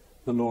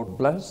the Lord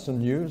blessed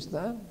and used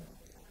that.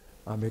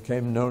 I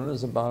became known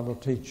as a Bible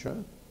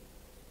teacher.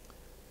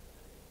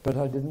 But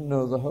I didn't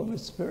know the Holy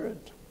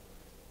Spirit.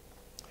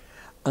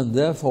 And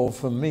therefore,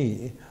 for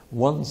me,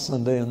 one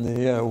Sunday in the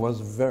year was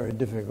very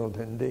difficult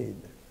indeed.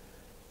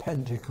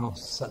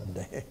 Pentecost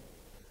Sunday,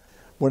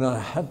 when I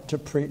had to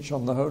preach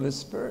on the Holy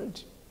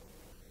Spirit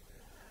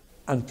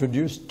and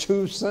produce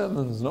 2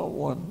 sermons, not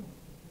one.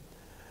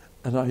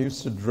 And I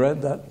used to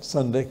dread that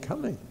Sunday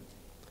coming.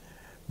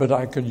 But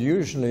I could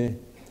usually,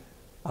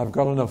 I've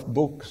got enough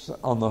books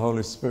on the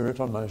Holy Spirit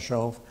on my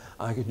shelf,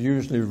 I could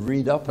usually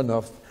read up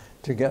enough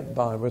to get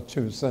by with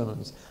 2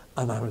 sermons.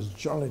 And I was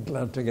jolly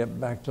glad to get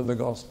back to the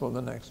gospel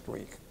the next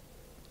week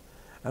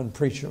and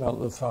preach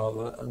about the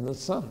Father and the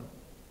Son,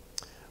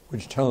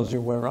 which tells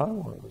you where I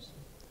was.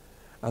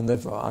 And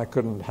therefore I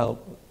couldn't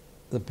help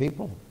the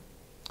people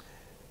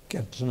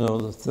get to know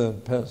the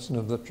third person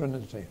of the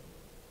Trinity.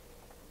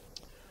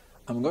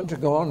 I'm going to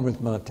go on with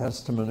my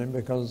testimony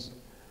because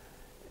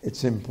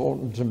it's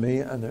important to me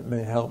and it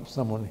may help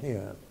someone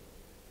here.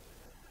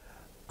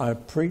 I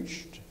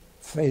preached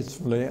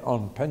faithfully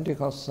on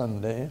Pentecost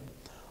Sunday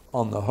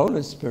on the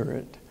Holy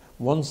Spirit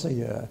once a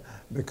year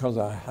because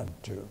I had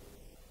to.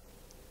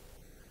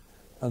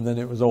 And then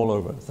it was all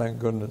over, thank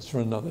goodness, for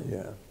another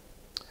year.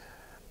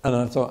 And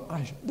I thought,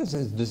 this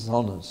is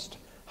dishonest.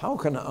 How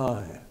can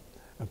I,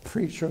 a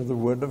preacher of the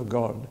Word of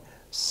God,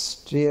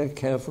 steer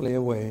carefully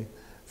away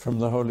from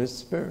the Holy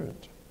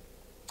Spirit?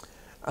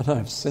 And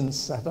I've since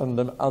sat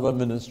under other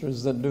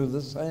ministries that do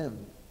the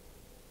same.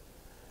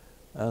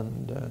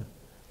 And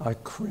I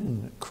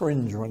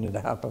cringe when it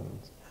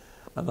happens.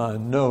 And I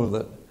know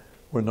that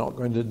we're not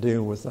going to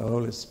deal with the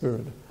Holy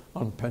Spirit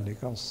on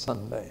Pentecost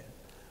Sunday,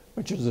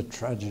 which is a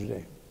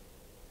tragedy.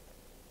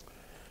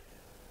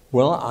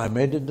 Well, I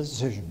made a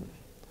decision.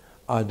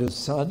 I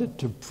decided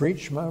to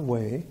preach my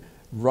way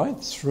right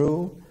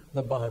through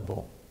the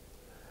Bible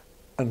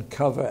and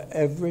cover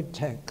every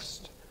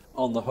text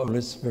on the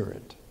Holy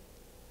Spirit.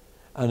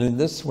 And in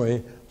this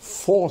way,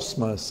 force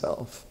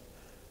myself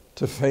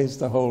to face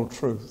the whole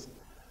truth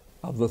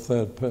of the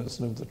third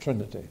person of the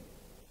Trinity.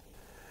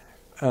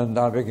 And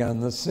I began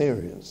the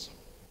series.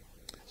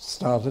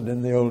 Started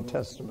in the Old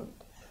Testament.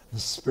 The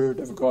Spirit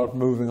of God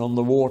moving on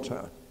the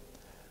water,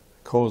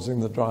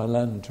 causing the dry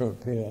land to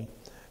appear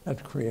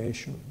at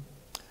creation.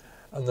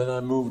 And then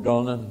I moved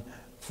on and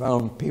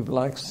found people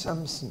like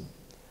Samson.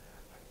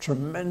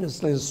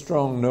 Tremendously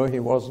strong. No, he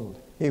wasn't.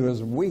 He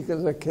was weak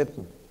as a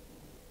kitten.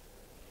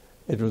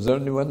 It was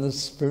only when the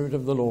Spirit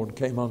of the Lord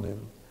came on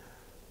him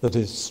that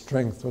his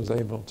strength was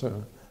able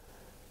to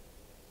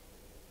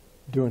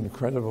do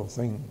incredible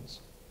things.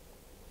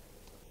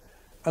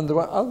 And there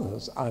were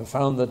others. I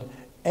found that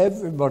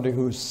everybody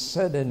who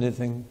said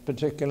anything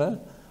particular,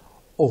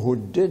 or who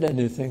did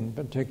anything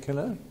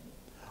particular,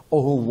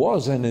 or who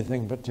was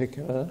anything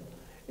particular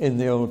in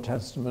the Old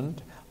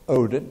Testament,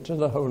 owed it to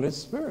the Holy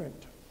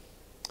Spirit.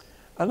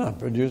 And I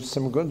produced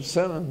some good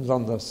sermons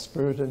on the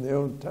Spirit in the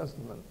Old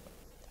Testament.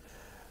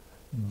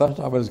 But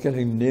I was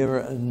getting nearer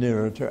and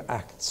nearer to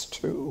Acts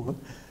 2,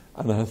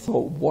 and I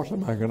thought, what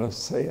am I going to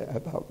say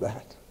about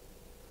that?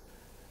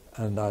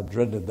 And I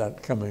dreaded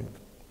that coming.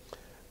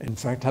 In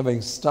fact,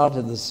 having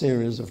started the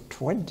series of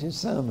 20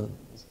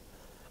 sermons,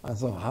 I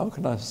thought, how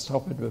can I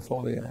stop it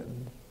before the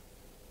end?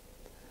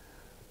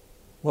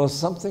 Well,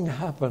 something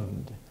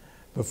happened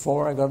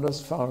before I got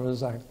as far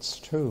as Acts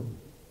 2.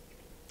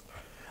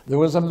 There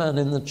was a man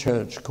in the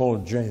church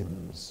called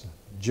James,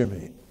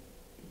 Jimmy,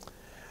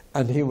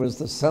 and he was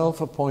the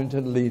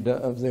self-appointed leader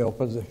of the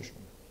opposition.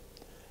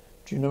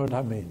 Do you know what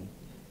I mean?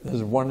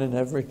 There's one in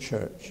every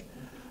church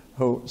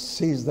who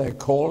sees their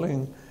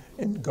calling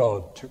in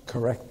God to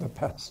correct the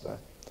pastor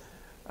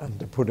and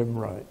to put him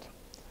right.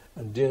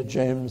 And dear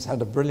James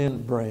had a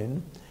brilliant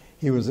brain.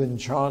 He was in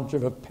charge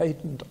of a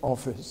patent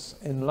office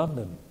in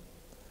London,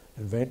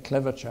 a very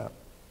clever chap.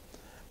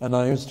 And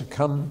I used to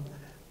come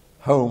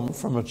home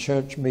from a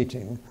church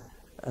meeting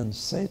and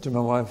say to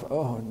my wife,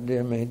 oh,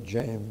 dear mate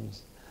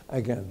James,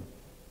 again.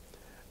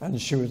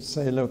 And she would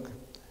say, look,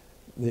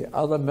 The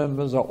other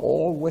members are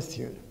all with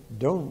you.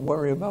 Don't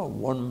worry about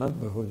one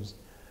member who's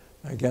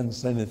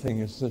against anything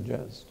you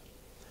suggest.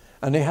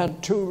 And he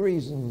had two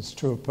reasons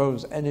to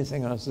oppose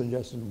anything I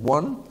suggested.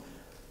 One,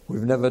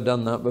 we've never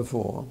done that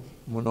before.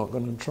 We're not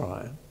going to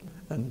try.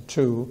 And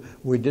two,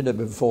 we did it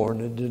before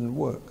and it didn't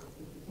work.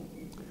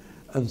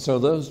 And so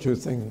those two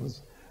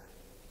things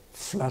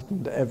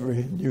flattened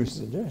every new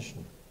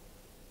suggestion.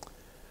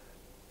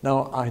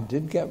 Now, I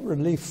did get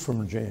relief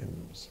from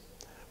James.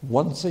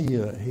 Once a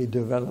year, he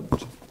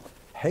developed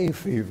hay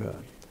fever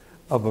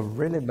of a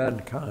really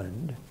bad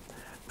kind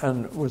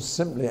and was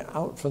simply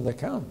out for the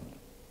count.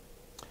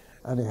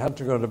 And he had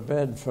to go to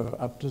bed for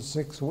up to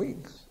 6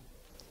 weeks.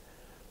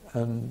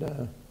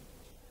 And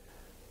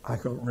I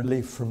got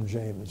relief from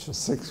James for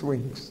 6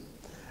 weeks.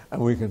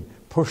 And we could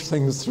push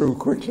things through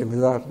quickly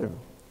without him.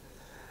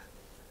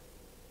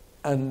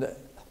 And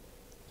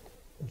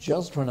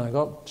just when I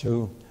got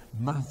to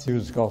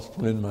Matthew's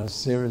Gospel in my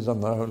series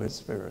on the Holy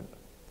Spirit,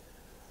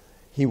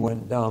 he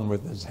went down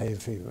with his hay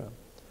fever.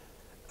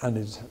 And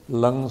his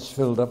lungs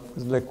filled up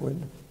with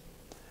liquid.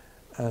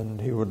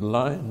 And he would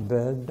lie in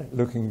bed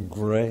looking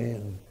grey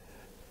and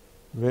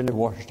really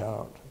washed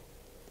out.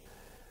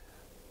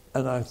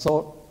 And I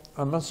thought,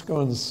 I must go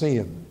and see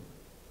him.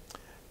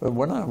 But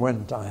when I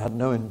went, I had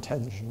no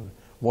intention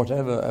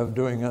whatever of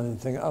doing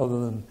anything other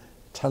than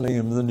telling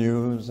him the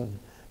news and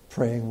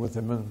praying with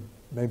him and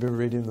maybe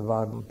reading the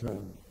Bible to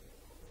him.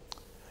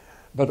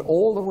 But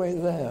all the way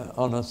there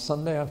on a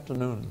Sunday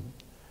afternoon,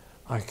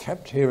 I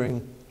kept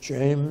hearing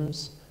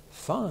James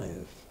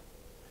 5.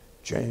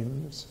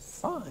 James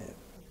 5.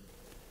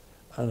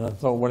 And I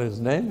thought, well, his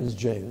name is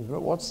James,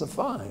 but what's the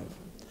 5?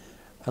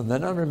 And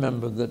then I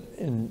remembered that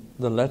in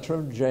the letter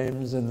of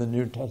James in the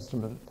New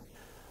Testament,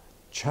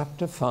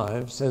 chapter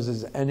 5 says,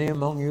 is any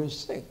among you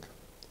sick?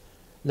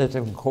 Let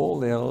him call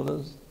the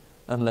elders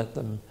and let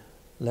them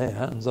lay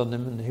hands on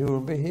him and he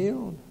will be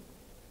healed.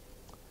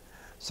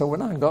 So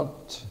when I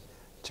got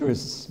to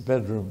his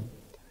bedroom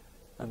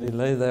and he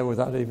lay there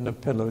without even a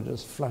pillow,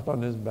 just flat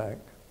on his back,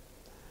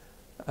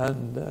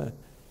 and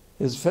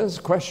his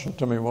first question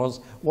to me was,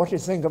 what do you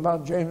think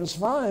about James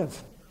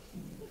 5?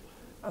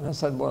 And I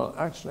said, well,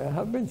 actually, I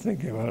have been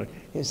thinking about it.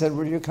 He said,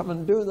 will you come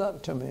and do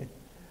that to me?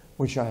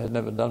 Which I had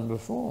never done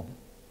before.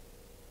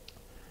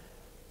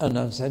 And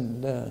I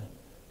said,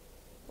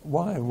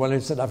 why? Well, he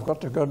said, I've got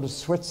to go to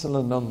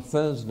Switzerland on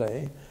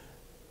Thursday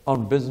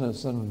on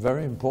business, and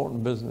very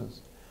important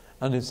business.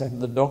 And he said,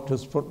 the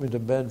doctor's put me to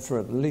bed for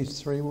at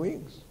least 3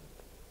 weeks,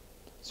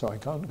 so I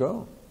can't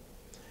go.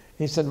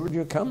 He said, would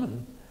you come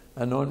and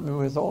anoint me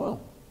with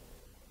oil?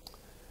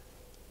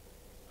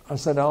 I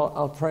said,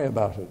 I'll pray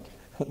about it.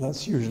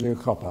 That's usually a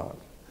cop-out,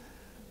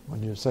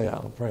 when you say,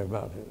 I'll pray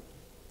about it.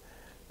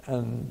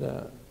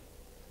 And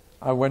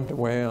I went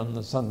away on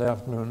the Sunday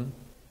afternoon.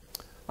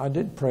 I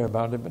did pray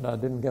about it, but I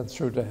didn't get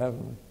through to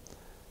heaven.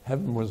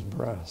 Heaven was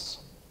brass.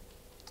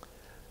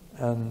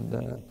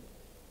 And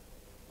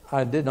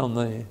I did on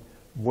the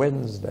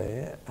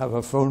Wednesday have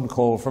a phone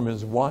call from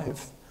his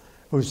wife,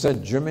 who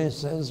said, Jimmy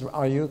says,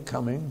 are you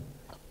coming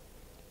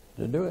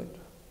to do it?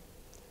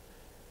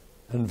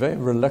 And very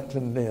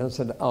reluctantly I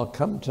said, I'll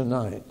come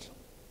tonight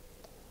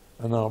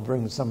and I'll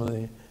bring some of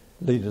the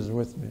leaders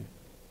with me.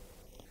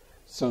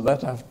 So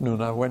that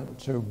afternoon I went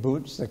to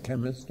Boots, the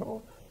chemist,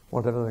 or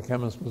whatever the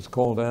chemist was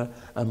called there,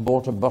 and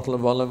bought a bottle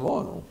of olive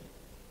oil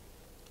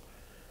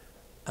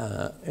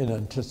in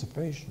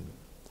anticipation.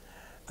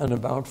 And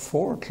about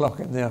 4 o'clock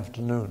in the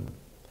afternoon,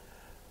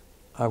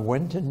 I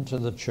went into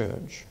the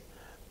church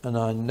and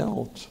I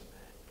knelt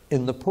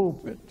in the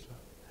pulpit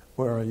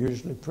where I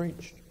usually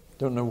preached.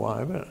 Don't know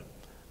why, but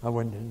I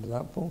went into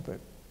that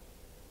pulpit.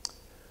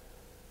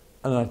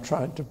 And I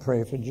tried to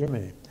pray for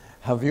Jimmy.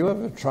 Have you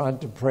ever tried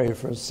to pray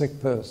for a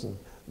sick person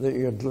that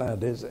you're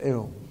glad is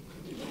ill?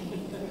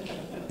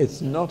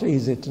 It's not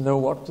easy to know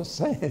what to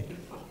say.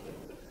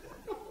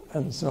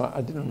 And so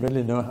I didn't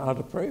really know how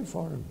to pray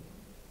for him.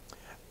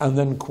 And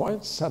then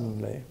quite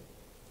suddenly,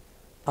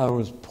 I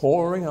was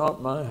pouring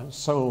out my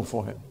soul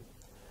for him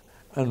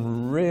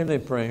and really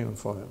praying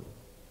for him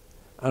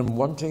and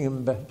wanting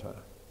him better.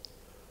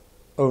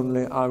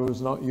 Only I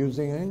was not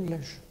using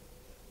English.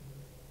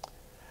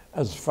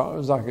 As far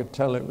as I could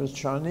tell, it was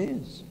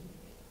Chinese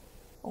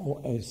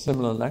or a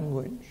similar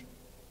language.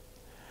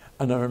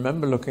 And I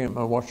remember looking at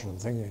my watch and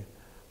thinking,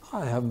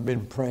 I haven't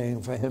been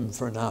praying for him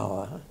for an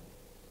hour.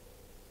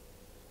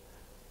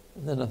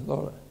 And then I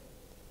thought,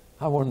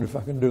 I wonder if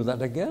I can do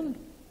that again.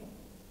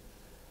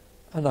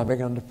 And I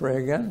began to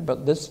pray again,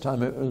 but this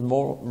time it was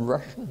more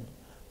Russian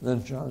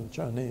than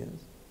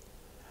Chinese.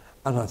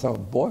 And I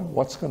thought, boy,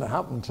 what's going to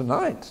happen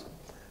tonight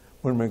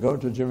when we go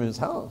to Jimmy's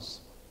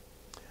house?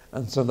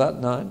 And so that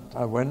night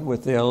I went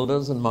with the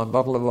elders and my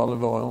bottle of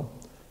olive oil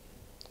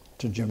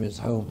to Jimmy's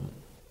home.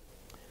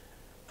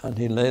 And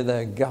he lay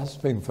there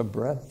gasping for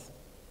breath.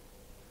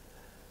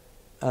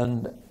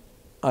 And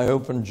I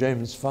opened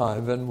James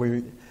 5 and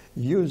we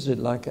used it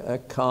like a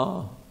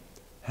car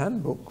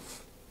handbook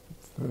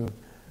for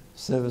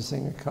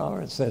servicing a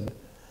car. It said,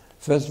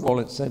 first of all,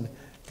 it said,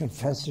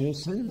 confess your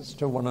sins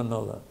to one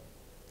another.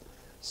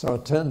 So I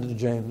turned to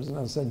James and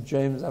I said,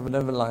 James, I've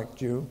never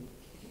liked you.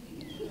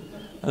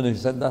 And he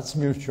said, that's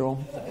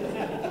mutual.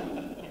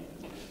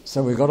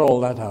 So we got all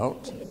that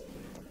out,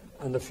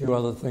 and a few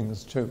other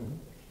things too.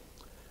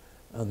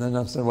 And then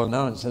I said, well,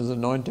 now it says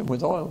anoint him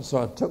with oil.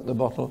 So I took the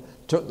bottle,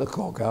 took the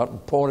cork out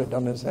and poured it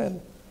on his head.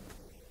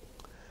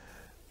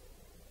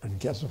 And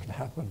guess what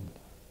happened?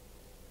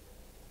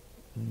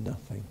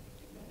 Nothing.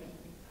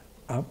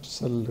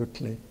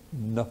 Absolutely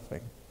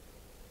nothing.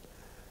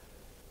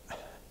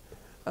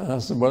 And I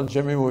said, well,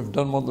 Jimmy, we've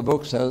done what the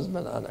book says,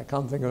 but I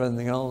can't think of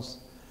anything else.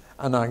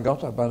 And I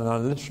got up and I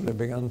literally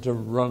began to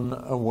run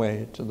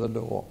away to the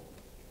door.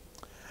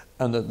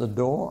 And at the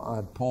door,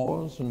 I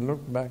paused and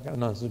looked back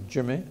and I said,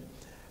 Jimmy,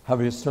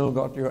 have you still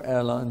got your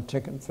airline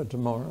ticket for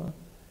tomorrow?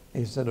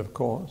 He said, of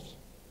course.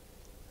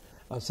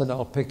 I said,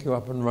 I'll pick you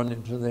up and run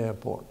you to the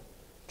airport,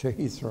 to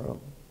Heathrow.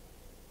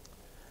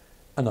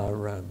 And I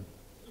ran.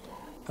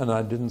 And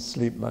I didn't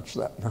sleep much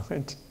that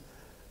night.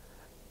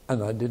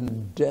 And I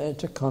didn't dare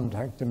to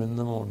contact him in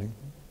the morning.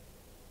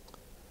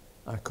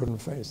 I couldn't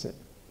face it.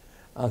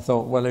 I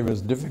thought, well, he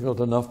was difficult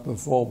enough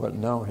before, but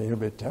now he'll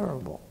be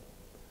terrible.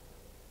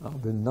 I'll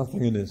be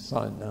nothing in his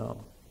sight now.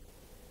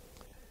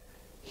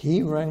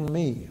 He rang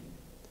me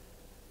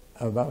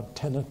about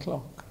 10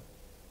 o'clock.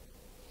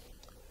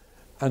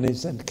 And he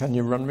said, can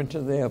you run me to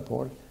the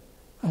airport?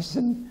 I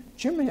said,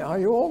 Jimmy, are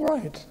you all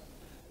right?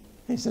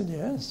 He said,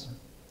 yes.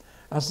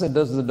 I said,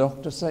 does the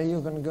doctor say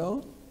you can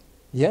go?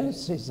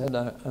 Yes, he said,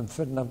 I'm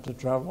fit enough to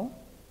travel.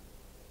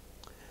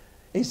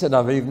 He said,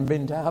 I've even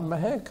been to have my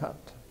hair cut.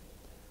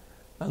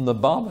 And the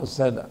barber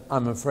said,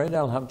 I'm afraid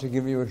I'll have to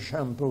give you a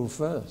shampoo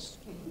first.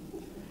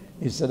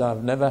 He said,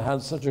 I've never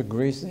had such a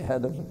greasy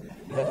head of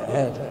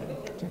hair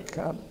to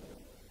cut.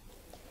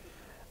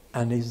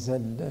 And he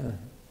said,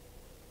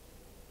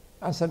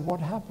 I said, what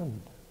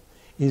happened?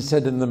 He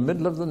said, in the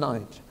middle of the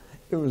night,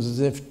 it was as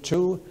if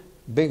two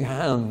big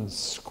hands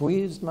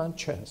squeezed my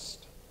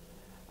chest.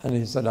 And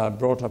he said, I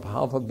brought up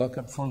half a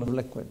bucket full of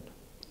liquid.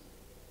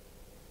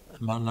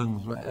 And my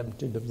lungs were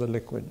emptied of the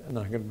liquid and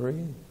I could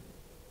breathe.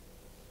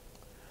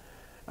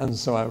 And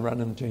so I ran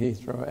him to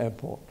Heathrow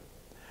Airport.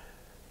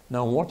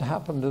 Now, what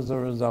happened as a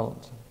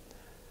result?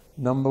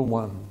 Number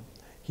one,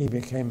 he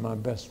became my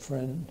best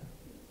friend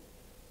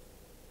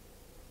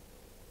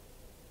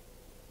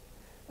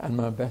and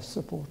my best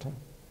supporter.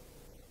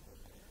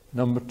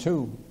 Number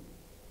two,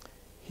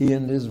 he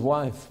and his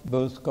wife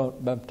both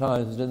got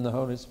baptized in the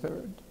Holy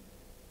Spirit.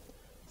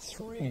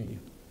 Three,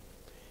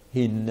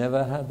 he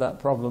never had that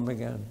problem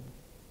again.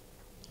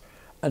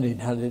 And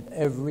he'd had it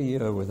every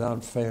year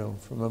without fail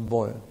from a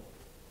boy.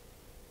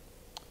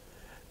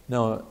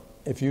 Now,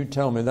 if you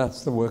tell me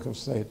that's the work of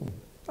Satan,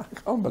 I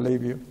can't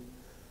believe you.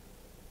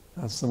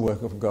 That's the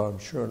work of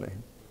God, surely.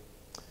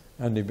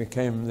 And he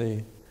became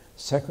the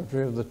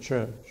secretary of the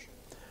church.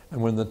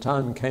 And when the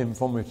time came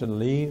for me to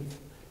leave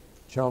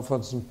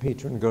Chalfont St.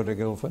 Peter and go to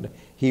Guildford,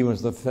 he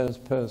was the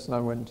first person I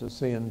went to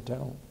see and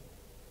tell.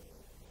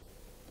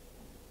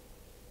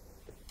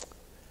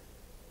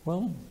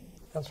 Well,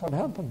 that's what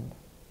happened.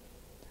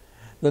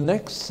 The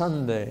next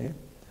Sunday,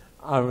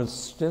 I was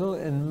still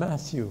in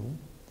Matthew,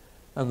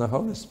 and the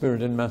Holy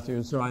Spirit in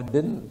Matthew, so I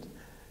didn't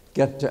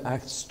get to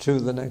Acts 2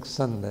 the next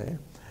Sunday,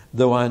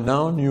 though I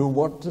now knew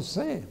what to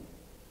say.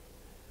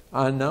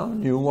 I now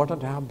knew what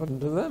had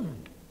happened to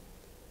them,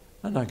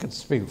 and I could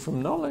speak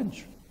from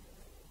knowledge.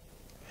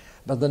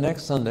 But the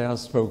next Sunday I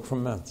spoke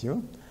from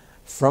Matthew,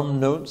 from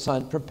notes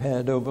I'd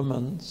prepared over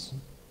months,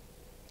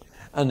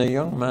 and a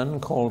young man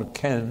called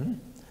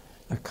Ken,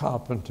 a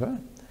carpenter,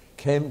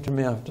 came to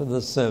me after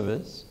the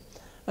service,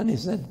 and he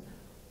said,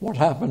 what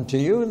happened to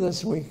you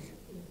this week?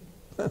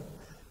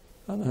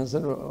 And I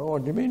said,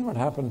 what do you mean, what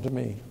happened to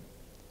me?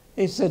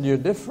 He said, you're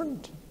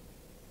different.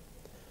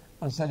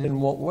 I said,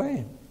 in what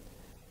way?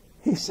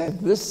 He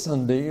said, this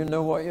Sunday you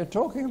know what you're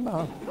talking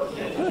about.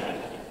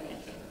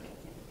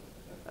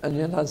 And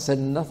yet I said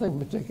nothing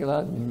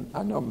particular.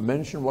 I don't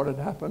mention what had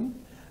happened,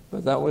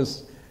 but that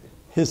was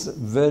his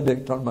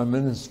verdict on my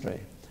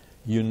ministry.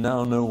 You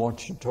now know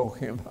what you're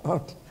talking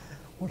about.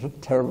 What a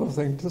terrible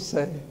thing to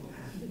say.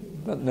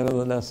 But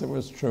nevertheless, it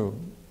was true.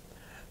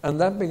 And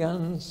that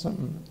began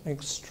some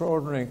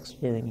extraordinary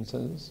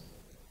experiences.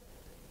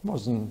 It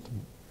wasn't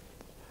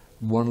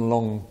one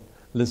long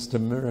list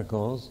of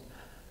miracles,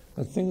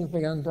 but things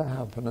began to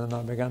happen, and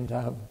I began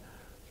to have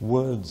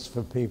words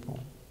for people.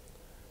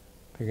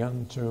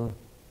 Began to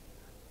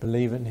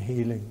believe in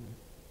healing.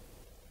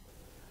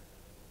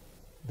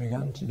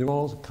 Began to do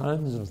all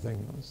kinds of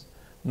things,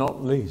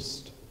 not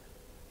least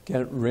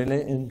get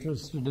really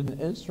interested in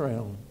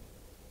Israel.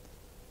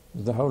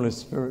 The Holy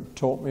Spirit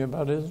taught me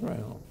about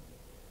Israel.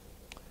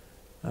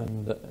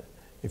 And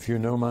if you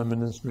know my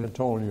ministry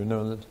at all, you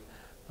know that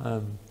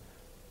I'm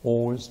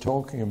always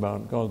talking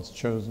about God's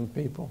chosen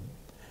people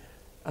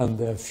and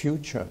their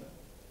future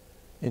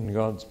in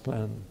God's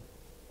plan.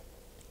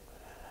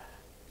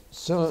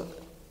 So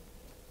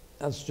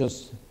that's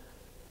just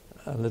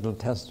a little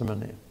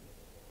testimony.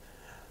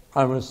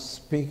 I was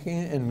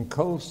speaking in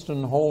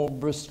Colston Hall,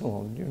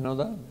 Bristol. Do you know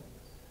that?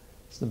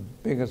 It's the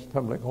biggest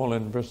public hall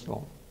in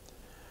Bristol.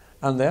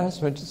 And they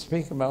asked me to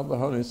speak about the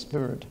Holy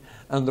Spirit.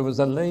 And there was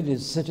a lady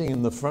sitting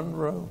in the front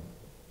row.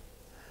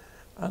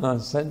 And I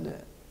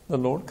said, the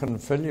Lord can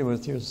fill you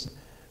with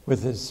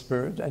His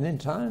Spirit any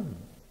time.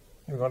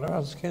 You've got to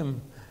ask Him.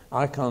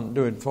 I can't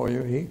do it for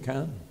you, He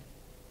can.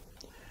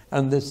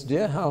 And this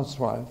dear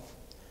housewife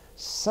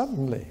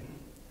suddenly,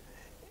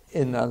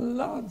 in a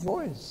loud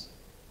voice,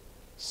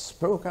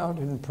 spoke out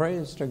in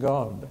praise to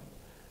God,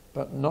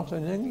 but not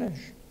in English.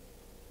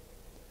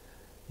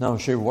 Now,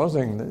 she was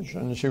English,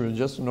 and she was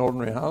just an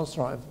ordinary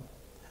housewife.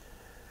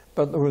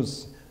 But there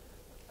was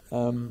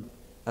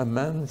a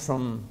man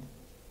from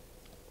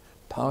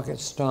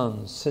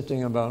Pakistan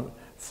sitting about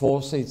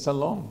 4 seats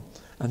along,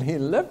 and he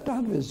leapt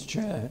out of his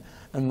chair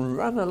and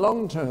ran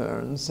along to her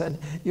and said,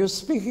 "You're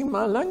speaking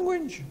my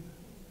language."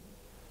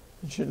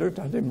 And she looked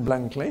at him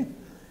blankly.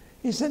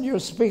 He said, "You're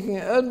speaking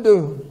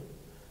Urdu."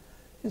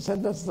 He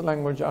said, "That's the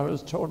language I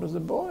was taught as a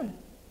boy."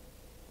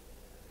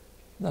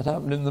 That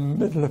happened in the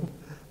middle of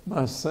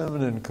my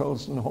sermon in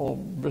Colston Hall,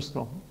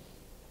 Bristol.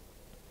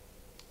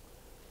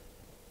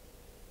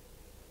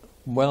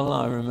 Well,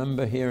 I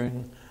remember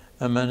hearing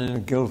a man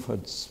in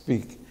Guildford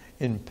speak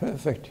in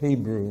perfect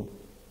Hebrew,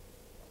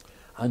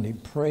 and he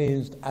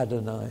praised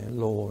Adonai,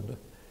 Lord,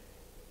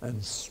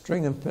 and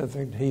string of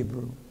perfect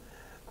Hebrew.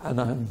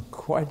 And I'm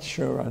quite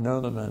sure I know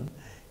the man.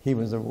 He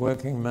was a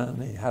working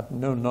man. He had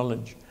no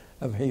knowledge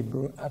of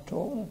Hebrew at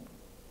all.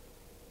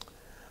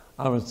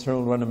 I was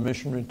thrilled when a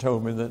missionary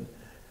told me that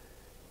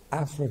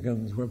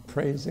Africans were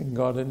praising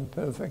God in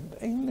perfect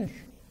English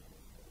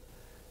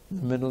in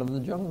the middle of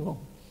the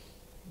jungle.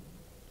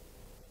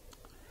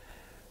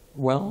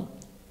 Well,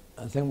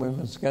 I think we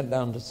must get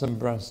down to some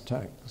brass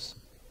tacks.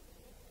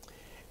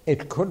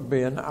 It could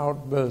be an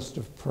outburst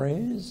of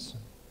praise.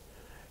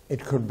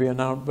 It could be an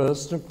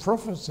outburst of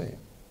prophecy.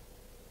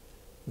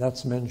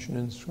 That's mentioned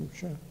in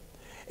Scripture.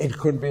 It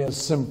could be a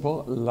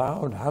simple,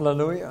 loud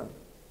hallelujah.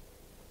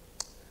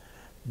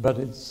 But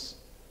it's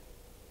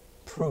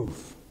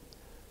proof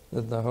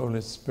that the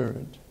Holy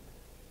Spirit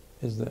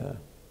is there.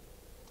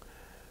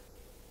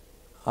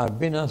 I've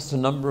been asked a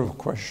number of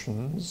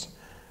questions,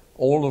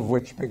 all of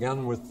which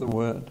began with the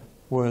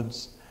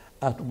words,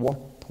 "At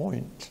what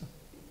point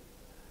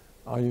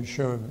are you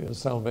sure of your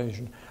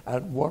salvation?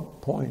 At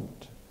what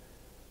point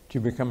do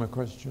you become a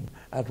Christian?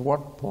 At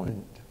what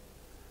point?"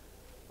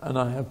 And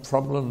I have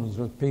problems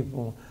with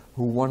people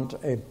who want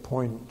a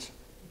point.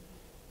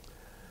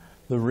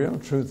 The real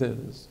truth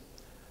is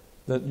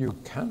that you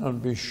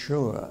cannot be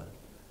sure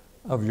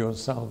of your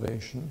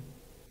salvation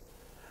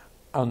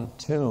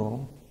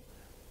until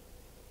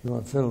you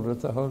are filled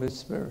with the Holy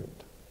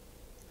Spirit.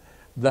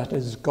 That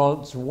is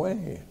God's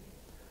way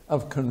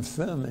of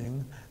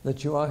confirming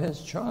that you are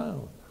His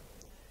child.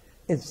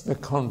 It's the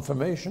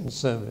confirmation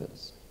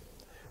service.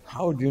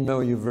 How do you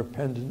know you've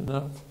repented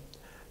enough?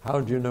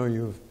 How do you know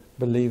you've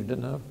believed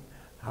enough?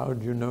 How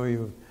do you know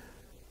you've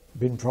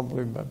been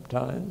properly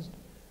baptized?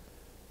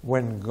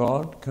 When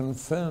God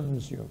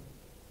confirms you.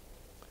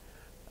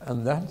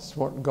 And that's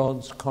what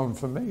God's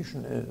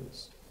confirmation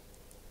is.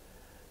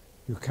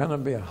 You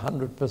cannot be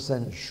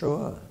 100%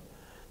 sure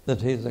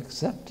that He's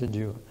accepted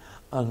you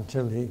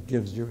until He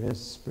gives you His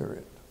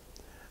Spirit,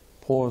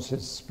 pours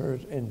His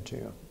Spirit into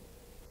you.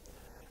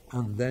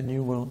 And then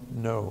you will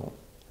know,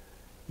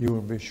 you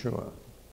will be sure.